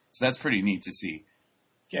reaction. So that's pretty neat to see.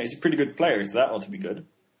 Yeah, he's a pretty good player, so that ought to be good.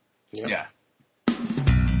 Yep. Yeah.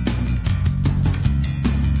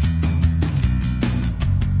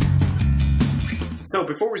 So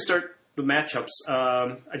before we start the matchups,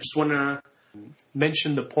 I just want to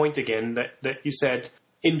mention the point again that you said,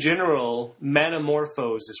 in general,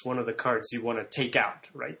 Manamorphose is one of the cards you want to take out,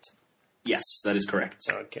 right? Yes, that is correct.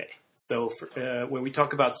 Okay. So when we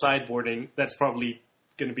talk about sideboarding, that's probably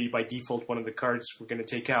going to be by default one of the cards we're going to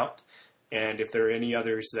take out. And if there are any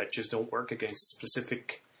others that just don't work against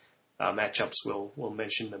specific matchups, we'll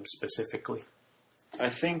mention them specifically. I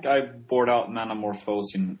think I board out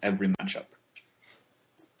Manamorphose in every matchup.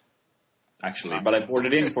 Actually, but I board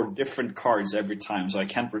it in for different cards every time, so I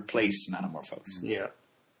can't replace Manamorphose. Yeah.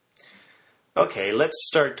 Okay, let's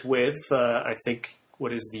start with, I think,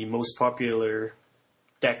 what is the most popular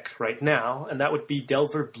deck right now, and that would be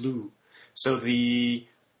Delver Blue. So the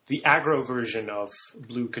aggro version of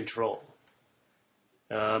Blue Control.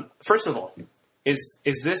 First of all, is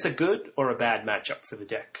this a good or a bad matchup for the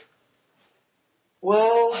deck?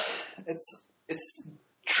 Well, it's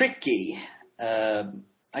tricky.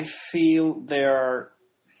 I feel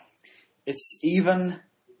it's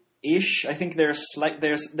even-ish. I think they're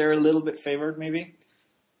a little bit favored, maybe.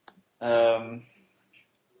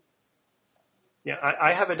 Yeah,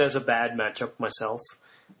 I have it as a bad matchup myself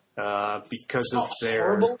because of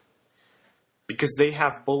horrible. Because they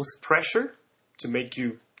have both pressure to make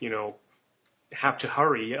you have to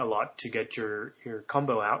hurry a lot to get your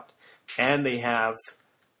combo out, and they have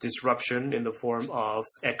disruption in the form of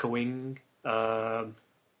echoing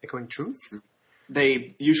truth.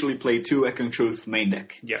 They usually play 2 Echoing Truth main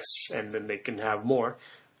deck. Yes, and then they can have more,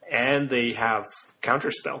 and they have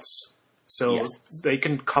counter spells. So Yes. they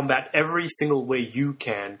can combat every single way you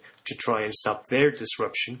can to try and stop their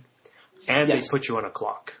disruption, and Yes. they put you on a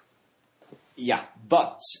clock. Yeah,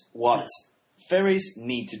 but what fairies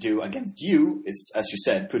need to do against you is, as you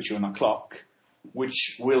said, put you on a clock,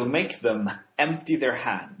 which will make them empty their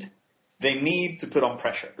hand. They need to put on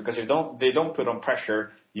pressure, because if they don't put on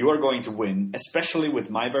pressure, you are going to win, especially with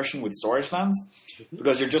my version with storage lands,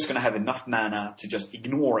 because you're just going to have enough mana to just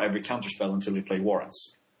ignore every counterspell until you play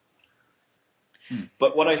Warrens.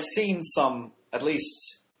 But what I've seen at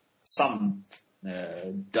least some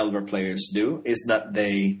Delver players do, is that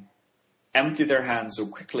they empty their hand so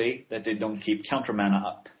quickly that they don't keep counter mana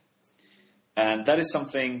up. And that is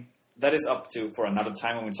something that is up to for another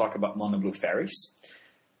time when we talk about mono blue fairies.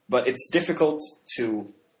 But it's difficult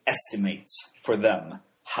to estimate for them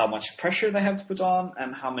how much pressure they have to put on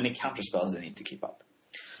and how many counterspells they need to keep up.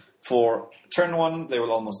 For turn 1, they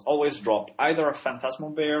will almost always drop either a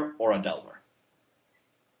Phantasmal Bear or a Delver.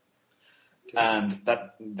 Okay. And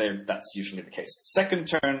that's usually the case. Second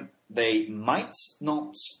turn, they might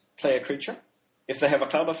not play a creature. If they have a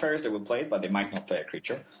Cloud of Fairies, they will play it, but they might not play a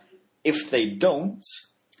creature. If they don't,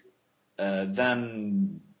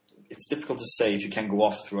 then it's difficult to say if you can go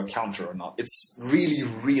off through a counter or not. It's really,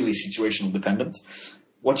 really situational dependent.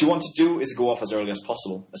 What you want to do is go off as early as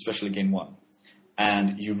possible, especially game 1.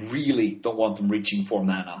 And you really don't want them reaching 4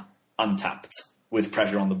 mana untapped with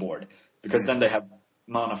pressure on the board, because then they have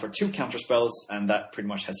mana for 2 counter spells, and that pretty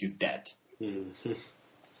much has you dead. Mm-hmm.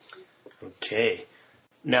 Okay.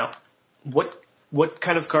 Now, what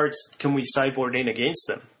kind of cards can we sideboard in against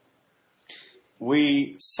them?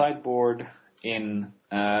 We sideboard in...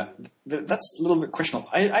 that's a little bit questionable.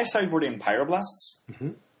 I sideboard in Pyroblasts,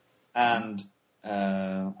 and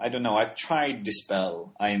I don't know. I've tried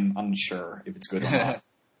Dispel. I'm unsure if it's good or not.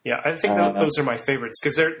 Yeah, I think those are my favorites,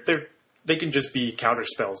 because they can just be counter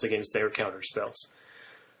spells against their counter spells.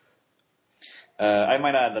 I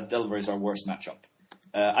might add that Delver is our worst matchup.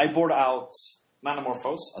 I board out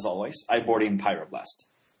Manamorphose, as always. I board in Pyroblast.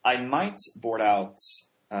 I might board out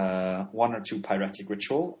 1 or 2 Pyretic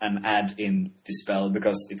Ritual and add in Dispel,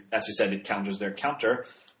 because, as you said, it counters their counter,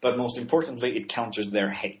 but most importantly, it counters their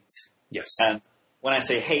hate. Yes. And when I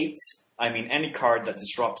say hate, I mean any card that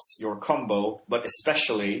disrupts your combo, but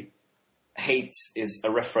especially hate is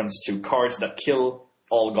a reference to cards that kill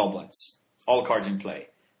all goblins, all cards in play.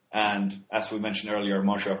 And as we mentioned earlier,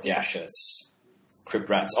 Marcher of the Ashes, Crypt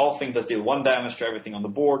Rats, all things that deal 1 damage to everything on the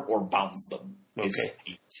board or bounce them is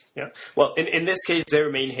hate. Yeah. Well, in this case,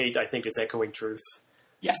 their main hate, I think, is Echoing Truth.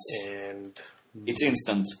 Yes. And it's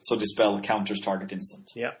instant, so Dispel counters target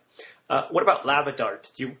instant. Yeah. What about Lava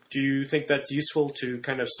Dart? Do you think that's useful to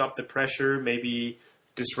kind of stop the pressure, maybe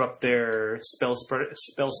disrupt their spell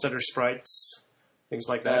stutter sprites, things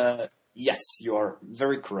like that? Yes, you are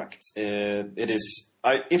very correct. It is.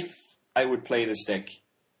 If I would play this deck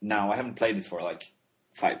now, I haven't played it for like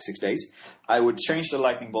 5-6 days, I would change the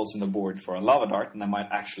Lightning Bolts in the board for a Lava Dart, and I might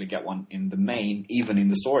actually get one in the main, even in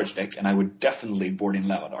the storage deck, and I would definitely board in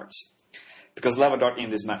Lava Darts. Because Lava Dart in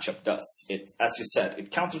this matchup does. It, as you said,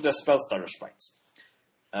 it counters the Spell Starter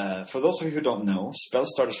Sprite. For those of you who don't know, Spell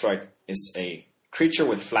Starter Sprite is a creature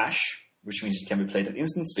with flash, which means it can be played at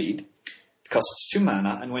instant speed. It costs 2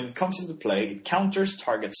 mana, and when it comes into play, it counters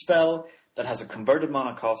target spell that has a converted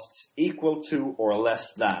mana cost equal to or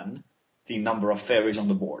less than the number of fairies on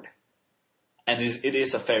the board. And it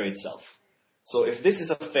is a fairy itself. So if this is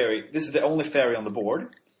a fairy, this is the only fairy on the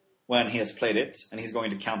board, when he has played it, and he's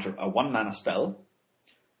going to counter a 1-mana spell,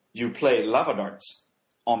 you play Lava Darts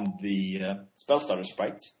on the spell starter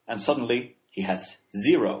sprite, and suddenly he has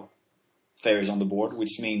 0 fairies on the board,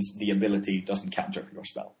 which means the ability doesn't counter your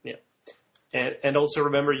spell. Yeah. And also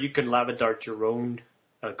remember, you can Lava Dart your own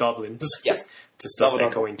goblins. Yes. To stop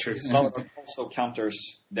Echoing Truth. Lava Dart also counters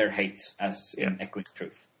their hate, as in Echoing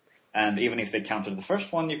Truth. And even if they counter the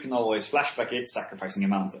first one, you can always flashback it, sacrificing a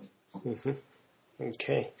mountain. Mm-hmm.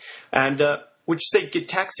 Okay. And would you say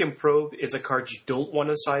Gitaxian Probe is a card you don't want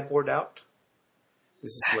to sideboard out?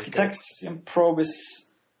 This is like Gitaxian Probe is...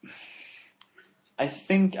 I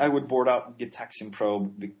think I would board out Gitaxian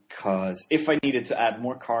Probe because if I needed to add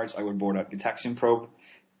more cards, I would board out Gitaxian Probe.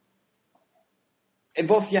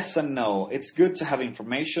 Both yes and no. It's good to have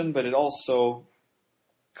information, but it also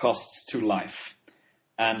costs 2 life.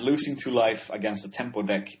 And losing 2 life against a tempo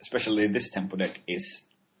deck, especially this tempo deck, is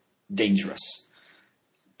dangerous.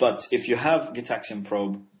 But if you have Gitaxian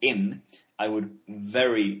Probe in, I would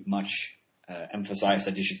very much emphasize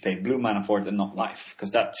that you should pay blue mana for it and not life,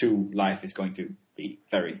 because that 2 life is going to be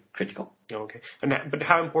very critical. Okay. But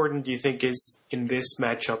how important do you think is, in this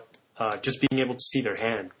matchup, just being able to see their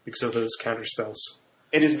hand because of those counter spells?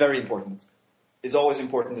 It is very important. It's always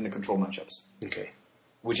important in the control matchups. Okay.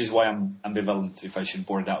 Which is why I'm ambivalent if I should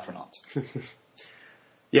board it out or not.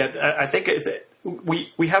 Yeah, I think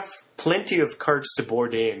we have plenty of cards to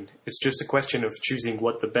board in. It's just a question of choosing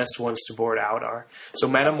what the best ones to board out are. So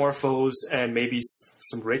Metamorphose and maybe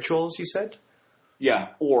some Rituals, you said? Yeah,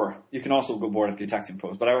 or you can also go board at Gitaxian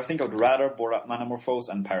Probes. But I think I would rather board out Metamorphose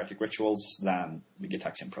and Pyretic Rituals than the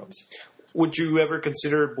Gitaxian Probes. Would you ever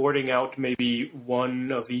consider boarding out maybe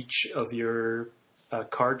one of each of your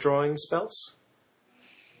card drawing spells?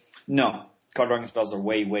 No. Card drawing spells are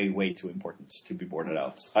way, way, way too important to be boarded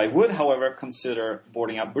out. I would, however, consider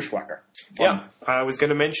boarding out Bushwhacker. Yeah, I was going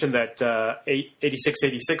to mention that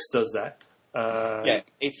 8686 does that. Yeah,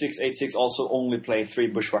 8686 also only play 3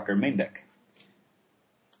 Bushwhacker main deck.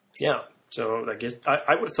 Yeah, so I guess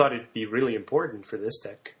I would have thought it'd be really important for this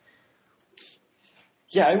deck.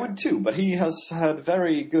 Yeah, I would too, but he has had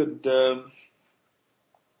very good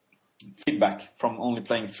feedback from only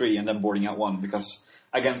playing 3 and then boarding out 1, because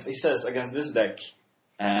against this deck,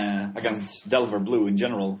 against Delver Blue in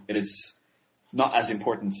general, it is not as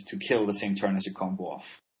important to kill the same turn as you combo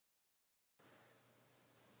off.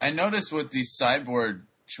 I noticed with these sideboard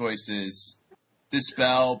choices,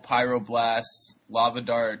 Dispel, Pyroblast, Lava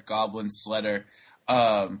Dart, Goblin Sledder,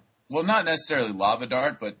 well, not necessarily Lava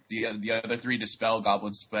Dart, but the other 3, Dispel,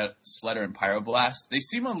 Goblin Sledder, and Pyroblast, they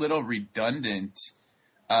seem a little redundant,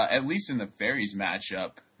 at least in the Fairies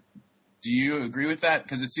matchup. Do you agree with that?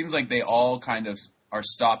 Because it seems like they all kind of are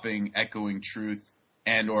stopping Echoing Truth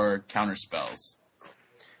and or counterspells.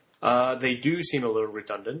 They do seem a little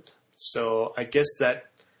redundant. So I guess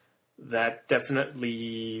that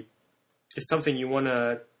definitely is something you want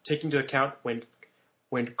to take into account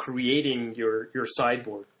when creating your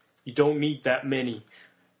sideboard. You don't need that many,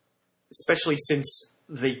 especially since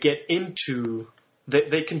they get into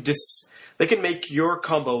they can make your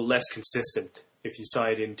combo less consistent if you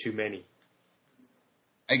side in too many.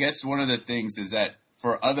 I guess one of the things is that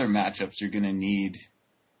for other matchups, you're going to need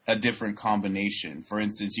a different combination. For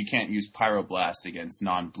instance, you can't use Pyroblast against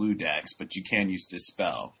non-blue decks, but you can use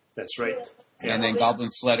Dispel. That's right. Yeah. And then Goblin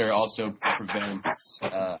Sledder also prevents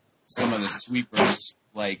some of the sweepers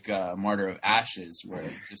like Martyr of Ashes,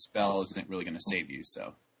 where Dispel isn't really going to save you.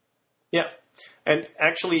 So, yeah, and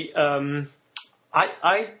actually,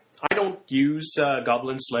 I don't use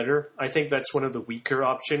Goblin Sledder. I think that's one of the weaker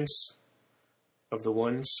options of the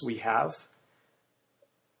ones we have,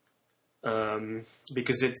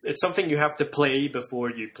 because it's something you have to play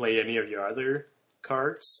before you play any of your other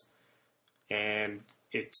cards, and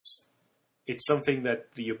it's something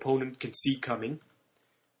that the opponent can see coming.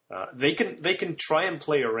 They can try and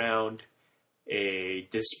play around a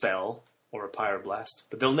Dispel or a Pyroblast,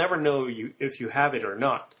 but they'll never know if you have it or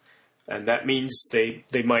not, and that means they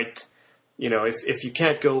might, if you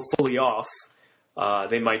can't go fully off.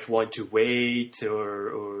 They might want to wait,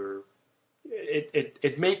 or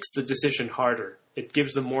it makes the decision harder. It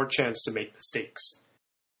gives them more chance to make mistakes.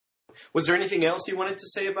 Was there anything else you wanted to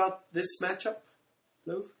say about this matchup,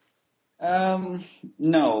 Lou?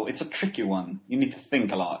 No, it's a tricky one. You need to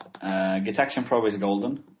think a lot. Gitaxian Probe is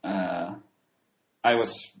golden. I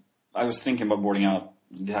was thinking about boarding out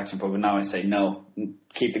Gitaxian Probe, but now I say no.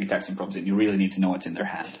 Keep the Gitaxian Probes in. You really need to know what's in their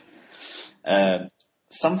hand.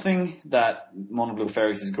 Something that Mono Blue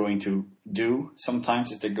Fairies is going to do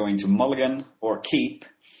sometimes is they're going to mulligan or keep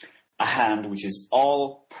a hand which is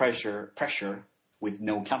all pressure with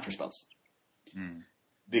no counterspells.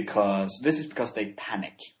 because they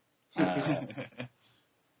panic.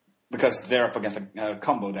 Because they're up against a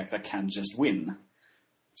combo deck that can just win.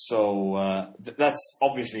 So that's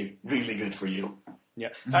obviously really good for you.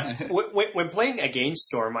 Yeah. When playing against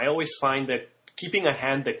Storm, I always find that keeping a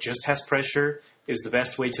hand that just has pressure is the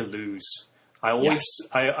best way to lose.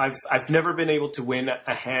 I've never been able to win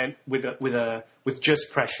a hand with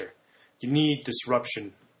just pressure. You need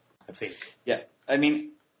disruption, I think. Yeah, I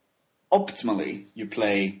mean, optimally, you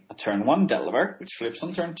play a turn 1 Delver, which flips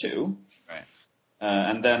on turn 2. Right.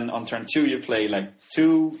 And then on turn 2, you play like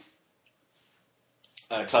 2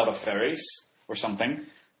 Cloud of Fairies or something.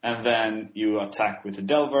 And then you attack with a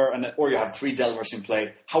Delver, or you have 3 Delvers in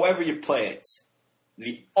play. However you play it,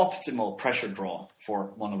 the optimal pressure draw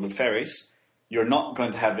for one of the fairies, you're not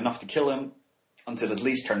going to have enough to kill him until at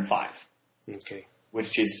least turn 5. Okay.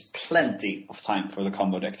 Which is plenty of time for the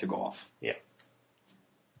combo deck to go off. Yeah.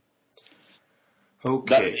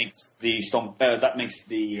 Okay. That makes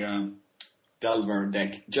the Delver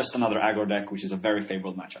deck just another aggro deck, which is a very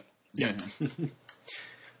favorable matchup. Yeah.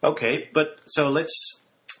 Okay, but so let's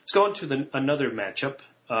go on to another matchup.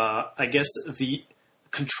 I guess the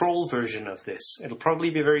control version of this. It'll probably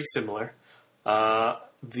be very similar.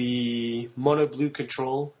 The mono blue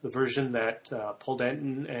control, the version that Paul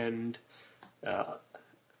Denton and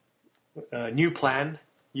New Plan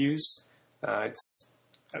use. I've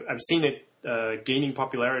seen it gaining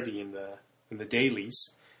popularity in the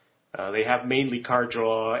dailies. They have mainly card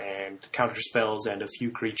draw and counter spells and a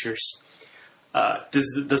few creatures. Does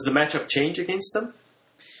the matchup change against them?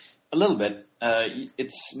 A little bit.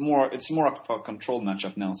 It's more of a control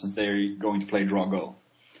matchup now, since they're going to play draw go,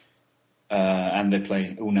 and they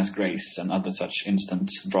play Una's Grace and other such instant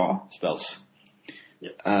draw spells.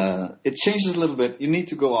 Yeah. It changes a little bit. You need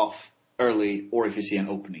to go off early, or if you see an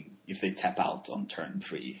opening, if they tap out on turn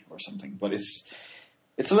 3 or something. But it's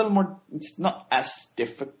a little more. It's not as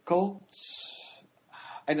difficult.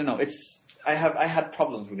 I don't know. I had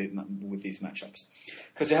problems with these matchups,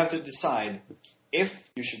 because you have to decide if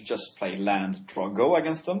you should just play land, draw, go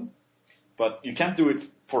against them, but you can't do it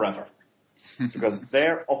forever, because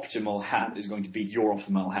their optimal hand is going to beat your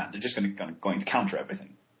optimal hand. They're just going to counter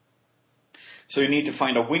everything. So you need to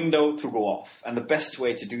find a window to go off, and the best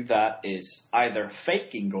way to do that is either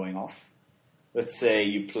faking going off. Let's say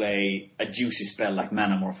you play a juicy spell like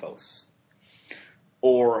Manamorphose,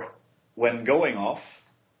 or when going off,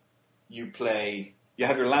 you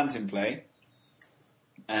have your lands in play,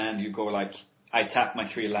 and you go like, I tap my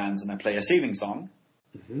 3 lands and I play a Seething Song.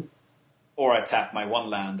 Mm-hmm. Or I tap my 1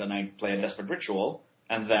 land and I play a Desperate Ritual.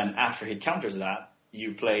 And then after he counters that,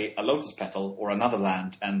 you play a Lotus Petal or another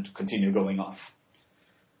land and continue going off.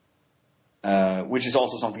 Which is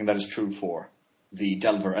also something that is true for the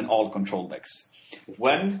Delver and all control decks.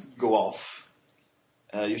 When you go off,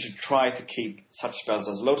 you should try to keep such spells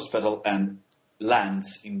as Lotus Petal and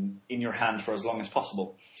lands in your hand for as long as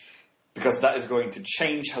possible. Because that is going to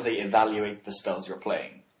change how they evaluate the spells you're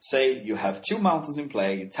playing. Say you have 2 mountains in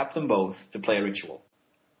play, you tap them both to play a ritual.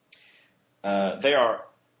 They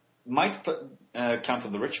might counter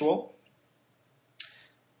the ritual.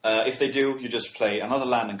 If they do, you just play another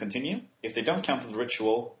land and continue. If they don't counter the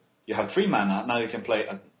ritual, you have 3 mana. Now you can play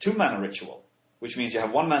a 2 mana ritual, which means you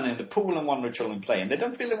have 1 mana in the pool and 1 ritual in play. And they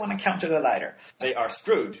don't really want to counter that either. They are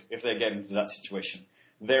screwed if they get into that situation.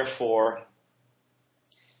 Therefore,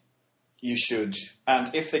 you should,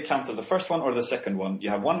 and if they counter the first one or the second one,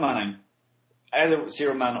 you have 1 mana, either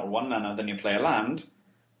 0 mana or 1 mana, then you play a land,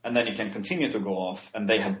 and then you can continue to go off, and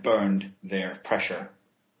they have burned their pressure,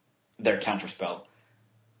 their counterspell.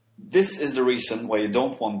 This is the reason why you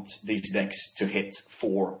don't want these decks to hit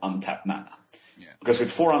 4 untapped mana. Yeah. Because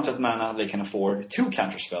with 4 untapped mana, they can afford 2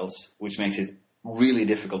 counterspells, which makes it really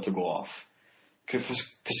difficult to go off.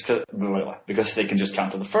 Because they can just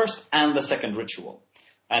counter the first and the second ritual.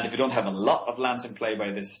 And if you don't have a lot of lands in play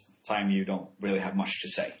by this time, you don't really have much to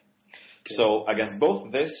say. Okay. So against both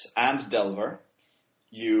this and Delver,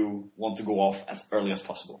 you want to go off as early as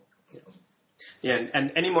possible. Yeah,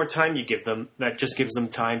 and any more time you give them, that just gives them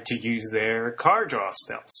time to use their card draw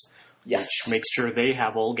spells. Yes. Which makes sure they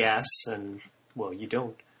have all gas, and, well, you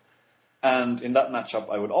don't. And in that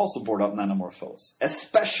matchup, I would also board out Manamorphose,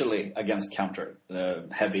 especially against counter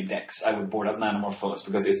heavy decks. I would board out Manamorphose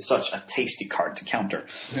because it's such a tasty card to counter.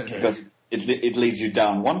 Okay. Because it leaves you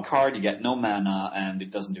down 1 card, you get no mana, and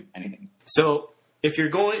it doesn't do anything. So if you're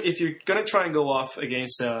gonna try and go off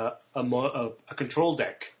against a control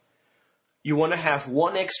deck, you want to have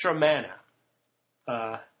 1 extra mana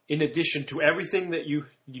in addition to everything that you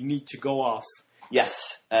need to go off.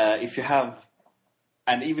 Yes, if you have.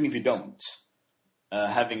 And even if you don't,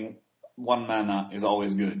 having 1 mana is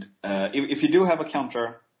always good. If you do have a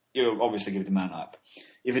counter, you obviously give the mana up.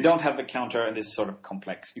 If you don't have the counter, and this is sort of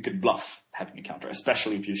complex, you could bluff having a counter,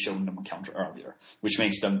 especially if you've shown them a counter earlier, which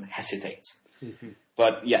makes them hesitate. Mm-hmm.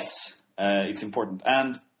 But yes, it's important.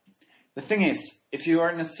 And the thing is, if you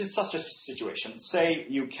are in such a situation, say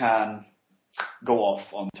you can go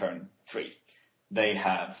off on turn 3. They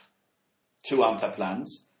have 2 untapped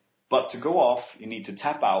lands, but to go off, you need to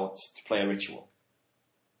tap out to play a ritual.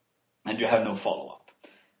 And you have no follow-up.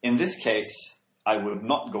 In this case, I would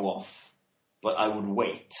not go off, but I would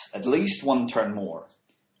wait at least 1 turn more,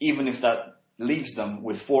 even if that leaves them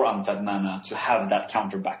with 4 untapped mana to have that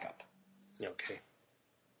counter backup.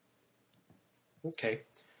 Okay.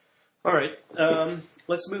 All right.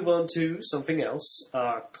 Let's move on to something else.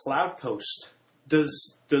 Cloud Post.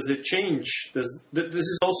 Does it change? This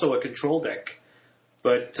is also a control deck,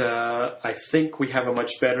 but I think we have a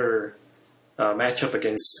much better matchup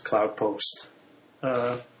against Cloud Post.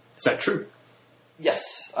 Is that true?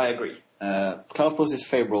 Yes, I agree. Cloud Post is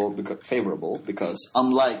favorable because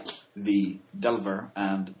unlike the Delver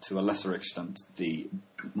and to a lesser extent the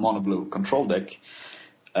Mono Blue control deck,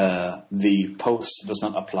 the Post does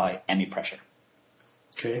not apply any pressure.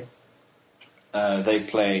 Okay. They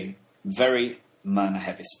play very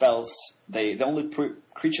mana-heavy spells. The only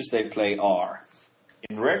creatures they play are,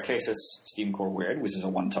 in rare cases, Steamcore Weird, which is a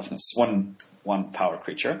 1 toughness, 1 power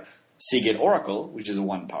creature. Seagate Oracle, which is a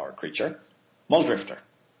 1 power creature. Muldrifter,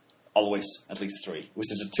 always at least 3,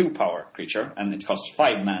 which is a 2 power creature, and it costs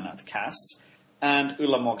 5 mana to cast. And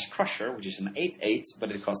Ulamog's Crusher, which is an 8/8,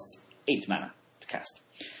 but it costs 8 mana to cast.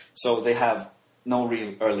 So they have no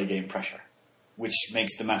real early game pressure, which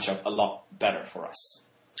makes the matchup a lot better for us.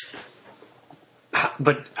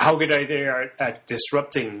 But how good are they at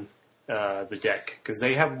disrupting the deck? Because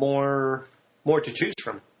they have more to choose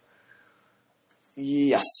from.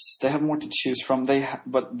 Yes, they have more to choose from.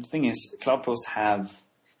 But the thing is, Cloud Post have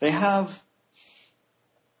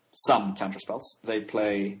some counterspells. They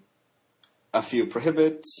play a few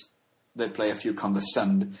Prohibit, they play a few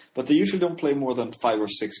Condescend, but they usually don't play more than 5 or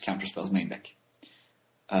 6 counterspells main deck.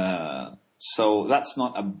 So that's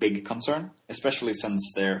not a big concern, especially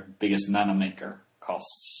since their biggest mana maker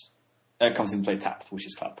comes in play tapped, which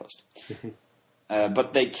is Cloud Post.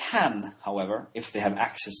 But they can, however, if they have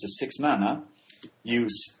access to 6 mana,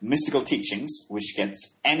 use Mystical Teachings, which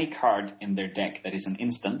gets any card in their deck that is an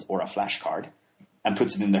instant or a flash card, and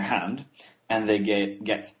puts it in their hand, and they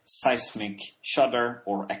get Seismic Shudder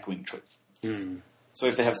or Echoing Truth. So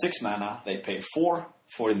if they have 6 mana, they pay 4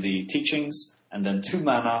 for the Teachings, and then 2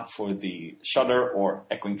 mana for the Shudder or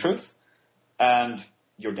Echoing Truth, and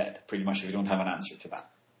you're dead, pretty much, if you don't have an answer to that.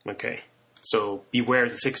 Okay. So beware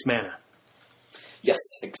the 6 mana. Yes,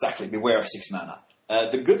 exactly. Beware of 6 mana.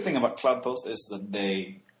 The good thing about Cloud Post is that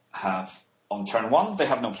they have, on turn 1, they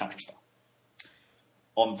have no counterspell.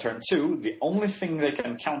 On turn 2, the only thing they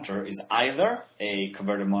can counter is either a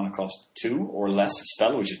converted mana cost 2 or less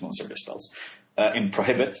spell, which is most of their spells, in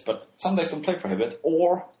Prohibit, but some decks don't play Prohibit,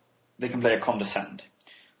 or they can play a Condescend.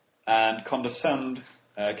 And Condescend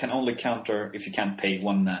can only counter if you can't pay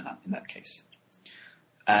 1 mana in that case.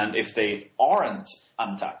 And if they aren't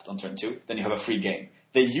untapped on turn 2, then you have a free game.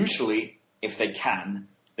 They usually, if they can,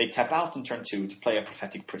 they tap out on turn 2 to play a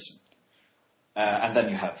Prophetic Prism. And then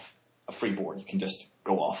you have a free board. You can just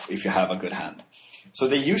go off if you have a good hand. So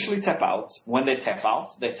they usually tap out. When they tap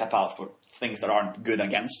out for things that aren't good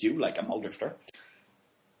against you, like a Muldrifter.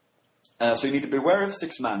 So you need to beware of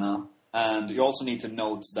 6 mana, and you also need to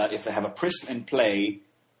note that if they have a Prism in play,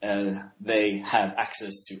 they have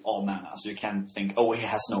access to all mana. So you can't think, oh, he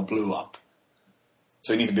has no blue up.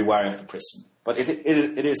 So you need to be wary of the Prism. But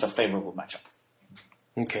it is a favorable matchup.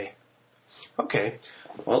 Okay.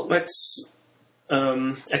 Well, let's...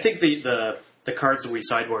 I think the cards that we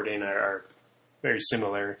sideboard in are very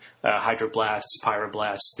similar. Hydroblast,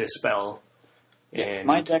 Pyroblast, Dispel. And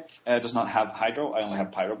my deck does not have Hydro. I only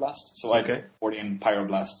have Pyroblast. So I board in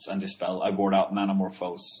Pyroblasts and Dispel. I board out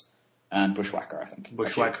Manamorphose and Bushwhacker, I think.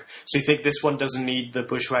 Bushwhacker. So you think this one doesn't need the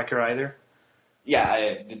Bushwhacker either?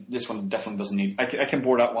 Yeah, this one definitely doesn't need... I can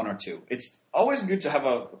board out 1 or 2. It's always good to have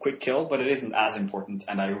a quick kill, but it isn't as important,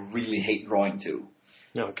 and I really hate drawing 2.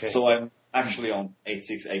 Okay. So I'm actually on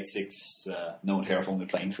 8/6/8/6 note here of only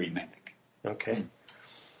playing 3 main deck. Okay.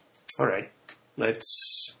 All right.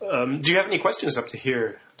 Let's... do you have any questions up to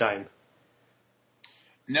here, Dime?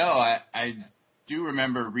 No, I do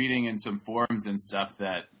remember reading in some forums and stuff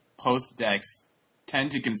that post decks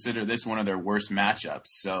tend to consider this one of their worst matchups,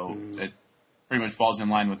 so it pretty much falls in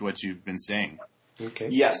line with what you've been saying. Okay.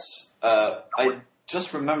 Yes. I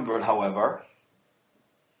just remembered, however,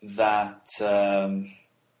 that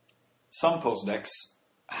some post decks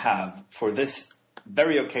have, for this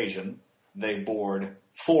very occasion, they board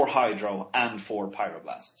 4 Hydro and 4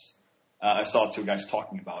 Pyroblasts. I saw 2 guys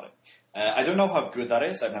talking about it. I don't know how good that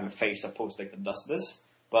is. I've never faced a post deck that does this.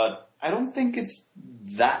 But I don't think it's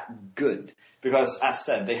that good. Because, as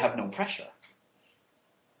said, they have no pressure.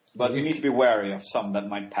 But you need to be wary of some that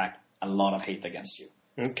might pack a lot of hate against you.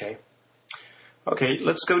 Okay. Okay,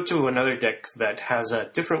 let's go to another deck that has a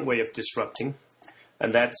different way of disrupting.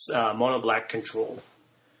 And that's Mono Black Control.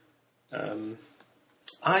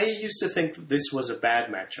 I used to think that this was a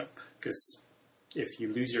bad matchup. Because if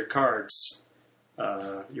you lose your cards,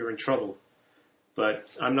 you're in trouble. But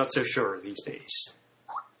I'm not so sure these days.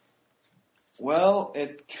 Well,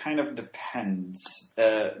 it kind of depends.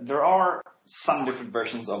 There are some different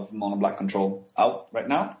versions of Mono Black Control out right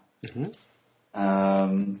now. Mm-hmm.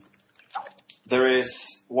 There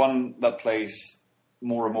is one that plays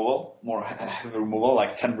more heavy removal,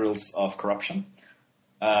 like Tendrils of Corruption.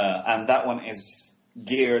 And that one is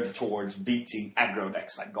geared towards beating aggro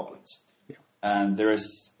decks like Goblins. Yeah. And there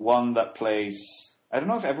is one that plays... I don't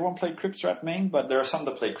know if everyone played Crypt Rat main, but there are some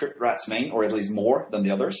that play Crypt Rats main, or at least more than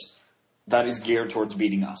the others. That is geared towards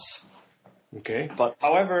beating us. Okay. But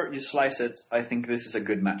however you slice it, I think this is a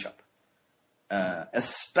good matchup.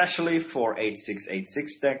 Especially for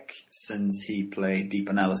 8686 deck, since he played Deep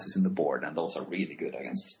Analysis in the board, and those are really good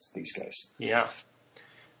against these guys. Yeah.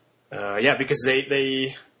 Yeah, because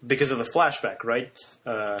they because of the flashback, right?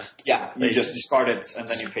 Yeah, you just discard it, and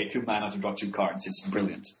then you pay 2 mana to draw 2 cards. It's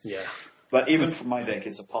brilliant. Yeah. But even for my deck,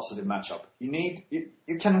 it's a positive matchup.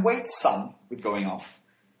 You can wait some with going off.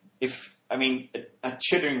 A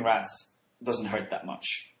Chittering Rats doesn't hurt that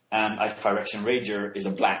much. And a Phyrexian Rager is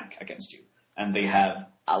a blank against you. And they have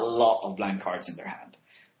a lot of blank cards in their hand.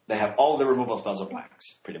 They have all the removal spells are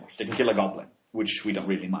blanks, pretty much. They can kill a goblin, which we don't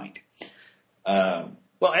really mind.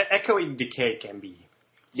 Well, Echoing Decay can be...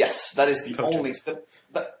 Yes, that is the Content. only...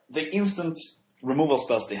 The instant removal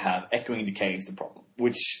spells they have, Echoing Decay is the problem.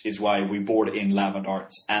 Which is why we board in Lava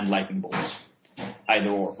Darts and Lightning Bolts. Either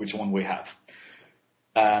or, which one we have.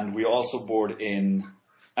 And we also board in...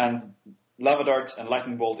 And Lava Darts and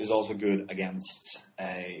Lightning Bolt is also good against...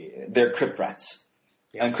 They're Crypt Rats.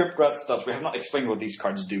 Yeah. And Crypt Rats does... We have not explained what these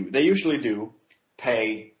cards do. They usually do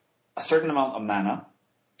pay a certain amount of mana.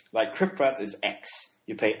 Like Crypt Rats is X.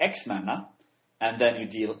 You pay X mana, and then you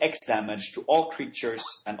deal X damage to all creatures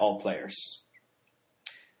and all players.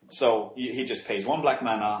 So he just pays 1 black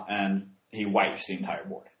mana, and he wipes the entire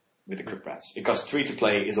board with the Crypt Rats. It costs 3 to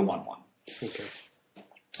play, is a 1/1. Okay.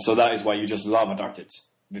 So that is why you just Lava Dart it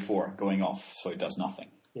before going off, so it does nothing.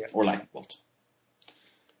 Yeah. Or Lightning Bolt.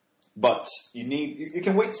 But you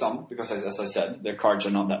can wait some, because as I said, their cards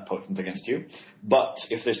are not that potent against you. But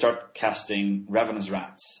if they start casting Ravenous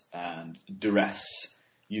Rats and Duress,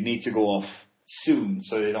 you need to go off soon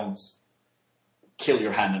so they don't kill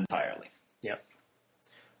your hand entirely. Yeah.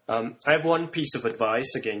 I have one piece of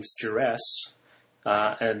advice against Duress,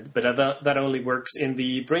 but that only works in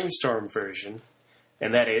the Brainstorm version.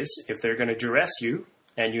 And that is, if they're going to Duress you,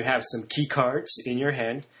 and you have some key cards in your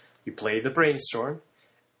hand, you play the Brainstorm,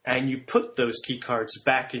 and you put those key cards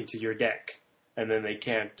back into your deck, and then they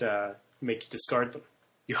can't make you discard them.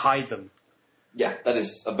 You hide them. Yeah, that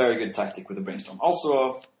is a very good tactic with the Brainstorm.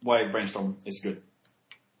 Also, why Brainstorm is good.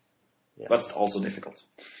 Yeah. But it's also difficult.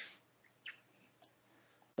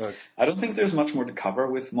 Okay. I don't think there's much more to cover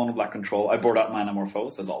with Mono Black Control. I board out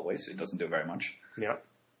Manamorphose, as always. It doesn't do very much. Yeah.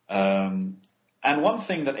 And one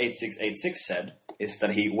thing that 8686 said is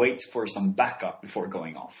that he waits for some backup before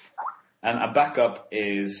going off. And a backup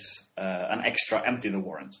is an extra Empty the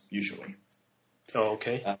Warrant, usually. Oh,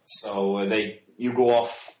 okay. You go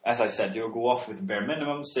off, as I said, you go off with the bare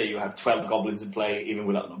minimum. Say you have 12 goblins in play, even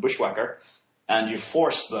without no Bushwhacker, and you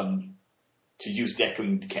force them to use the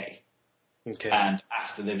Echoing Decay. Okay. And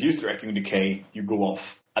after they've used their Echoing Decay, you go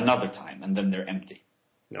off another time, and then they're empty.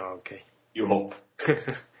 Oh, okay. You hope.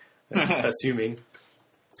 Assuming.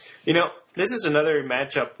 You know, this is another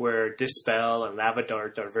matchup where Dispel and Lava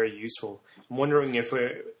Dart are very useful. I'm wondering if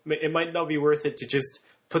it might not be worth it to just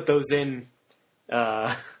put those in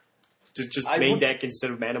to just main deck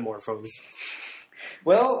instead of Manamorphose.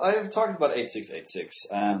 Well, I've talked about 8686,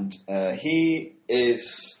 and he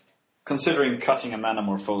is considering cutting a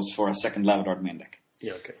Manamorphose for a second Lava Dart main deck.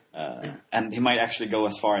 Yeah, okay. And he might actually go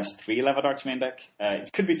as far as 3 Lava Darts main deck.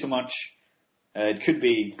 It could be too much. It could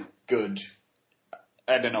be good.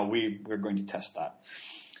 I don't know. We're going to test that.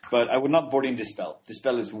 But I would not board in Dispel.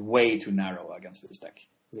 Dispel is way too narrow against this deck.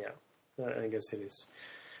 Yeah, I guess it is.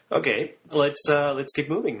 Okay, let's keep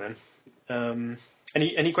moving then.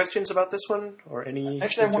 Any questions about this one or any?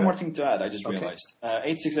 Actually, I have one more thing to add. I just Okay. realized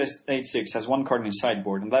 8686 has one card in his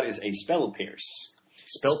sideboard, and that is a Spell Pierce.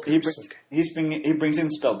 Spell Pierce. He brings in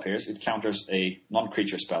Spell Pierce. It counters a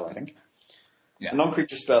non-creature spell, I think. Yeah. A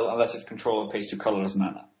non-creature spell unless its controller pays 2 colorless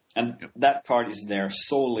mana. And that card is there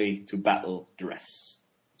solely to battle Duress.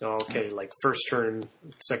 Okay, like first turn,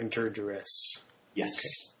 second turn duress. Yes.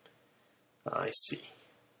 I see.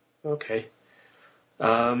 Okay.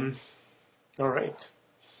 All right.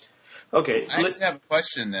 Okay. I actually have a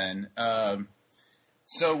question then.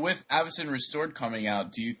 So with Avacyn Restored coming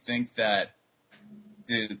out, do you think that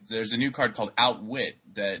there's a new card called Outwit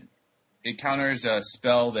that it counters a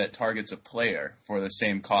spell that targets a player for the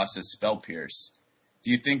same cost as Spell Pierce? Do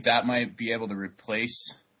you think that might be able to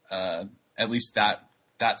replace at least that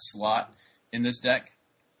slot in this deck?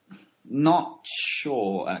 Not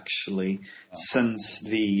sure, actually, since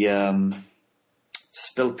the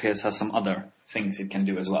Spell Pierce has some other things it can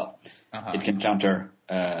do as well. Uh-huh. It can counter...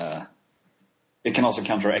 it can also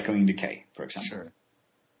counter Echoing Decay, for example. Sure.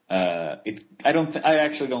 I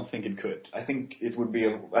actually don't think it could. I think it would be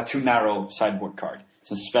a too narrow sideboard card,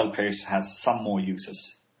 since Spell Pierce has some more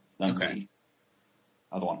uses than the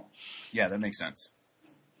other one. Yeah, that makes sense.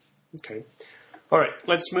 Okay. All right.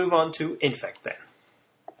 Let's move on to Infect then.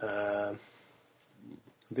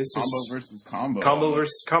 This Combo is versus combo. combo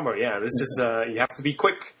versus combo. Yeah, this is you have to be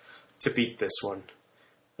quick to beat this one.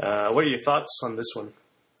 What are your thoughts on this one?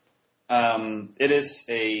 It is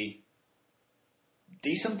a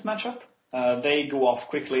decent matchup. They go off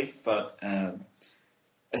quickly, but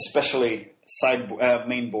especially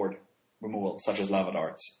main board removal, such as Lava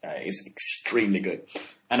Dart, is extremely good.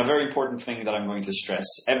 And a very important thing that I'm going to stress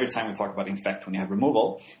every time we talk about Infect when you have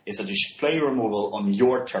removal is that you should play removal on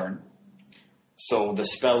your turn, so the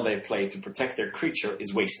spell they play to protect their creature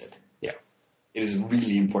is wasted. Yeah. It is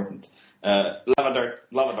really important. Lava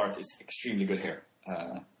Dart is extremely good here.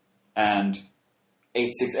 And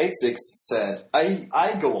 8686 said,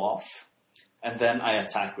 I go off, and then I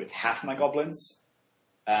attack with half my goblins,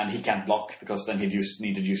 and he can't block, because then he'd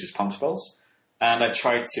need to use his pump spells. And I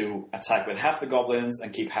try to attack with half the goblins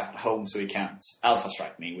and keep half at home so he can't alpha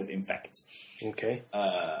strike me with Infect. Okay.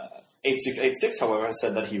 8686, however,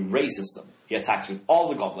 said that he raises them. He attacks with all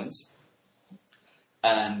the goblins,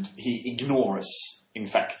 and he ignores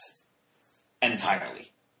Infect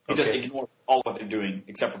entirely. He just ignores all what they're doing,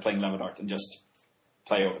 except for playing Lava Dart, and just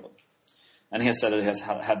play over them. And he has said that he has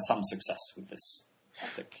had some success with this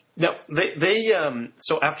tactic. Now, they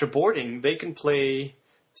so after boarding, they can play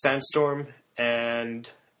Sandstorm and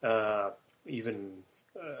even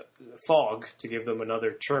Fog to give them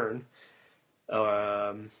another turn.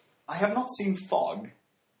 I have not seen Fog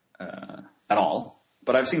at all,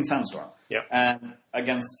 but I've seen Sandstorm. Yeah. And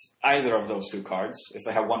against either of those two cards, if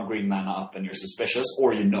they have one green mana up and you're suspicious,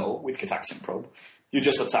 or with Cataxian Probe, you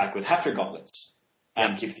just attack with half your goblins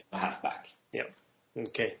and keep the other half back. Yeah.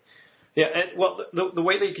 Okay. Yeah. And, well, the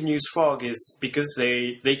way they can use Fog is because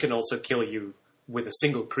they can also kill you with a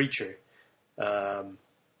single creature.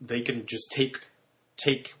 They can just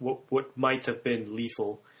take what might have been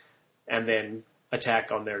lethal and then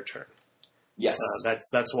attack on their turn. Yes.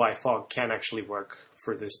 That's why Fog can actually work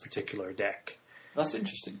for this particular deck. That's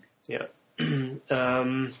interesting. Yeah.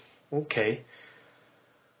 Okay.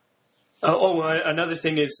 Another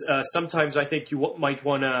thing is sometimes I think you might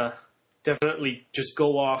want to definitely just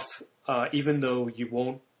go off, even though you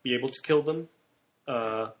won't be able to kill them,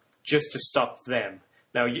 just to stop them.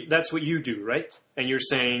 Now, that's what you do, right? And you're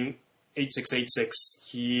saying 8686,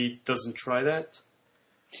 he doesn't try that?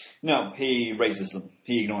 No, he raises them.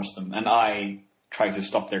 He ignores them. And I try to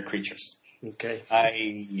stop their creatures. Okay.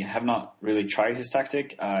 I have not really tried his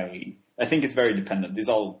tactic. I think it's very dependent. This is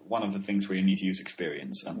all one of the things where you need to use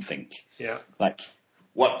experience and think. Yeah. Like,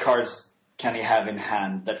 what cards can he have in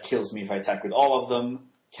hand that kills me if I attack with all of them?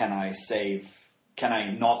 Can I save? Can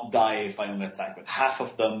I not die if I only attack with half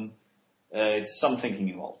of them? It's some thinking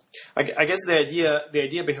involved. I guess the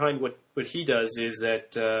idea behind what he does is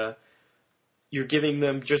that you're giving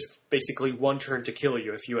them just basically one turn to kill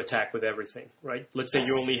you if you attack with everything, right? Let's say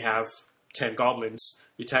you only have 10 goblins,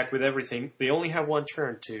 you attack with everything, they only have one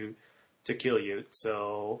turn to kill you.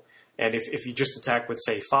 So, and if you just attack with,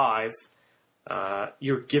 say, 5,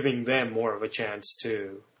 you're giving them more of a chance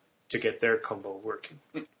to get their combo working.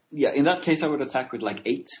 Yeah, in that case I would attack with like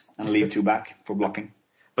 8 and leave 2 back for blocking.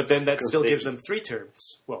 But then that still gives them 3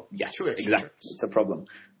 turns. Well, yes, 2 extra exactly. turns. It's a problem.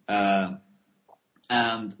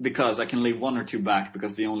 And because I can leave 1 or 2 back,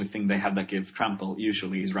 because the only thing they have that gives trample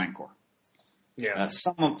usually is Rancor. Yeah.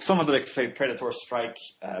 Some of the Predator strike,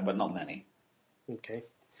 but not many. Okay.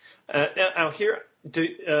 Now here,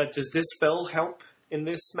 does this spell help in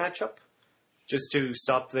this matchup? Just to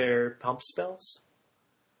stop their pump spells?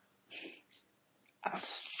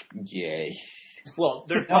 Yeah. Well,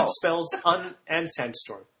 their pump spells and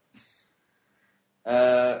Sandstorm.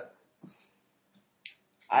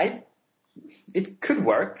 It could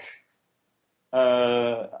work.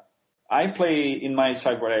 I play, in my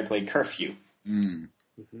sideboard, I play Curfew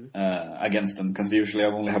against them, because usually I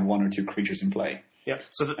only have 1 or 2 creatures in play. Yeah,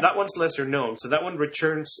 so that one's lesser known. So that one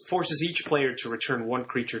forces each player to return 1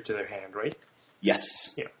 creature to their hand, right?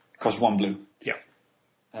 Yes. Yeah. Costs 1 blue. Yeah.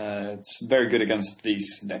 It's very good against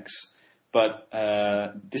these decks. But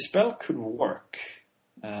Dispel could work.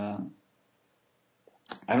 I've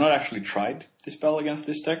not actually tried Dispel against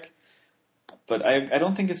this deck. But I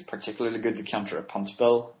don't think it's particularly good to counter a pump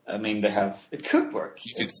spell. I mean, it could work.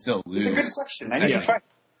 You could still lose. It's a good question. I need to try.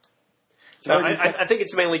 I think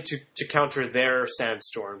it's mainly to counter their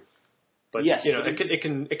Sandstorm. But, yes, it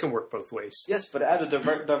can work both ways. Yes, but add a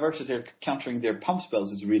diversity of countering their pump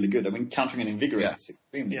spells is really good. I mean, countering an Invigorate is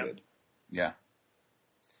extremely good. Yeah.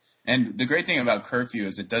 And the great thing about Curfew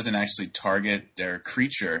is it doesn't actually target their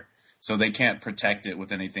creature, so they can't protect it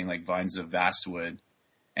with anything like Vines of Vastwood.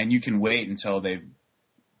 And you can wait until they've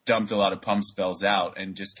dumped a lot of pump spells out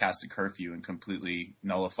and just cast a Curfew and completely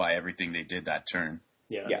nullify everything they did that turn.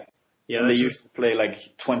 Yeah, they usually play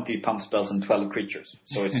like 20 pump spells and 12 creatures.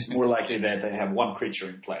 So it's more likely that they have 1 creature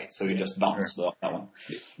in play. So you just bounce that one.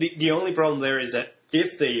 The only problem there is that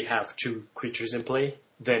if they have 2 creatures in play,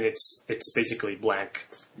 then it's basically blank.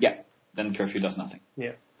 Yeah, then Curfew does nothing.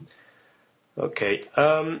 Yeah. Okay.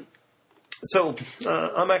 So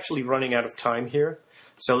I'm actually running out of time here.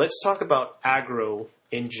 So let's talk about aggro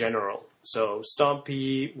in general. So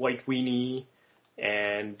Stompy, White Weenie,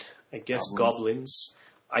 and I guess Goblins.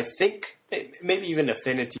 I think, maybe even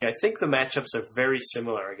Affinity. I think the matchups are very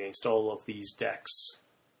similar against all of these decks.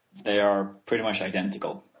 They are pretty much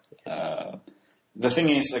identical. The thing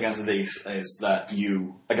is against these is that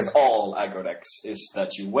against all aggro decks, is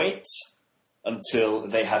that you wait until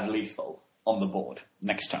they have lethal on the board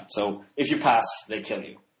next turn. So if you pass, they kill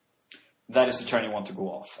you. That is the turn you want to go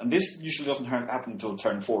off. And this usually doesn't happen until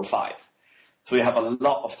turn 4 or 5. So you have a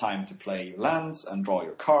lot of time to play your lands and draw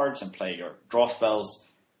your cards and play your draw spells.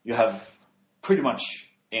 You have pretty much,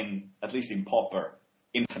 at least in Pauper,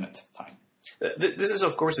 infinite time. This is,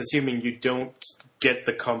 of course, assuming you don't get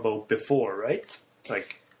the combo before, right?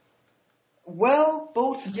 Well,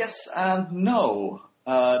 both yes and no.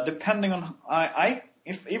 Depending on...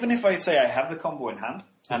 Even if I say I have the combo in hand,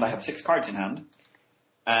 and I have 6 cards in hand,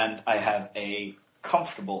 and I have a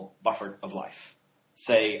comfortable buffer of life,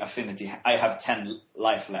 say Affinity, I have 10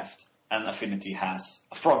 life left, and Affinity has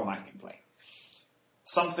a Frogmite in play.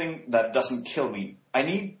 Something that doesn't kill me.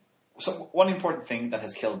 One important thing that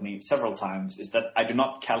has killed me several times is that I do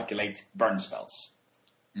not calculate burn spells.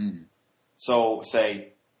 So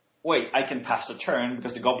say, wait, I can pass the turn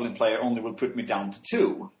because the Goblin player only will put me down to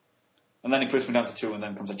 2. And then he puts me down to 2 and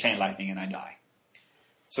then comes a Chain Lightning and I die.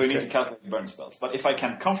 So you need to calculate burn spells. But if I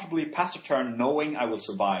can comfortably pass a turn knowing I will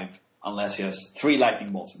survive unless he has 3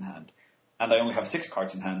 lightning bolts in hand, and I only have 6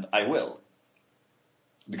 cards in hand, I will.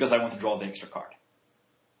 Because I want to draw the extra card.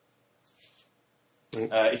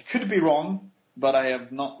 It could be wrong, but I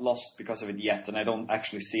have not lost because of it yet, and I don't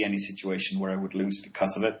actually see any situation where I would lose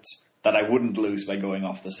because of it that I wouldn't lose by going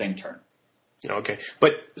off the same turn. Okay.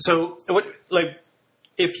 But, so,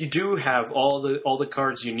 if you do have all the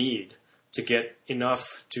cards you need to get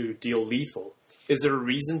enough to deal lethal, is there a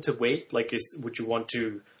reason to wait? Would you want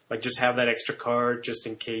to just have that extra card just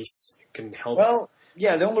in case it can help? Well,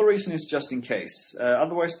 yeah, the only reason is just in case.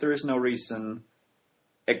 Otherwise, there is no reason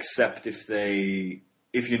except if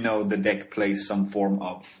you know the deck plays some form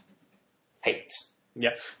of hate.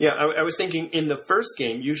 Yeah. I was thinking in the first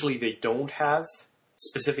game, usually they don't have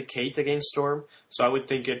specific hate against Storm, so I would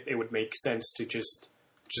think it would make sense to just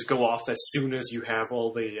go off as soon as you have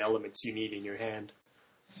all the elements you need in your hand.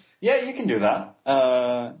 Yeah, you can do that.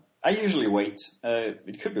 I usually wait.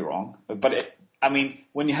 It could be wrong, but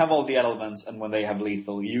when you have all the elements and when they have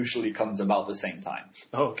lethal, it usually comes about the same time.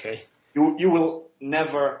 Oh, okay. You will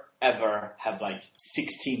never, ever have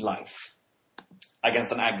 16 life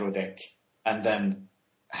against an aggro deck and then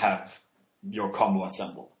have your combo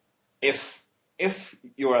assembled. If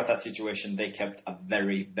you're at that situation, they kept a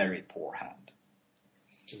very, very poor hand.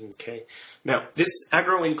 Okay. Now, this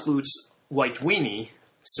aggro includes White Weenie,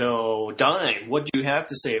 so Dime, what do you have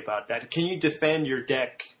to say about that? Can you defend your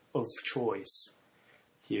deck of choice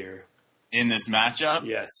here? In this matchup?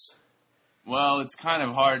 Yes. Well, it's kind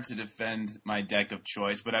of hard to defend my deck of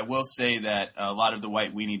choice, but I will say that a lot of the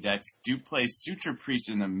White Weenie decks do play Suture Priest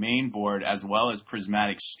in the main board as well as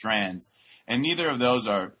Prismatic Strands. And neither of those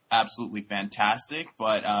are absolutely fantastic,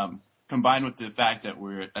 but combined with the fact that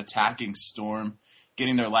we're attacking Storm,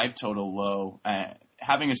 getting their life total low,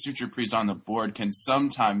 having a Suture Priest on the board can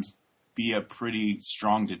sometimes be a pretty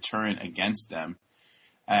strong deterrent against them.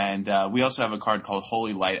 And we also have a card called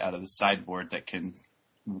Holy Light out of the sideboard that can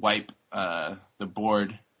wipe the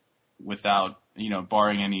board without,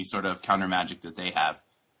 barring any sort of counter magic that they have.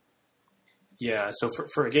 Yeah, so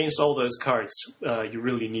for against all those cards, you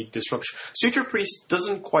really need Disruption. Suture Priest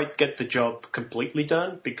doesn't quite get the job completely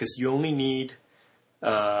done because you only need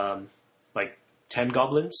 10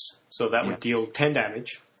 goblins, so that would deal 10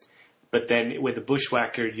 damage. But then with the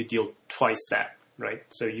Bushwhacker, you deal twice that, right?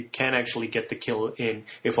 So you can actually get the kill in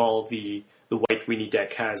if all the White Weenie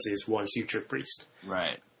deck has is one Suture Priest.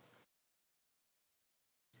 Right.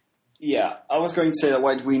 Yeah, I was going to say that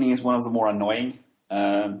White Weenie is one of the more annoying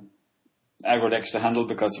aggro decks to handle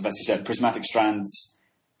because of, as you said, Prismatic Strands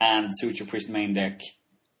and Suture Priest main deck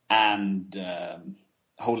and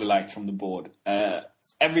Holy Light from the board.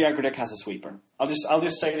 Every aggro deck has a sweeper. I'll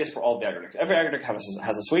just say this for all the aggro decks. Every aggro deck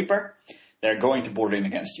has a sweeper. They're going to board in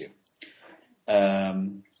against you.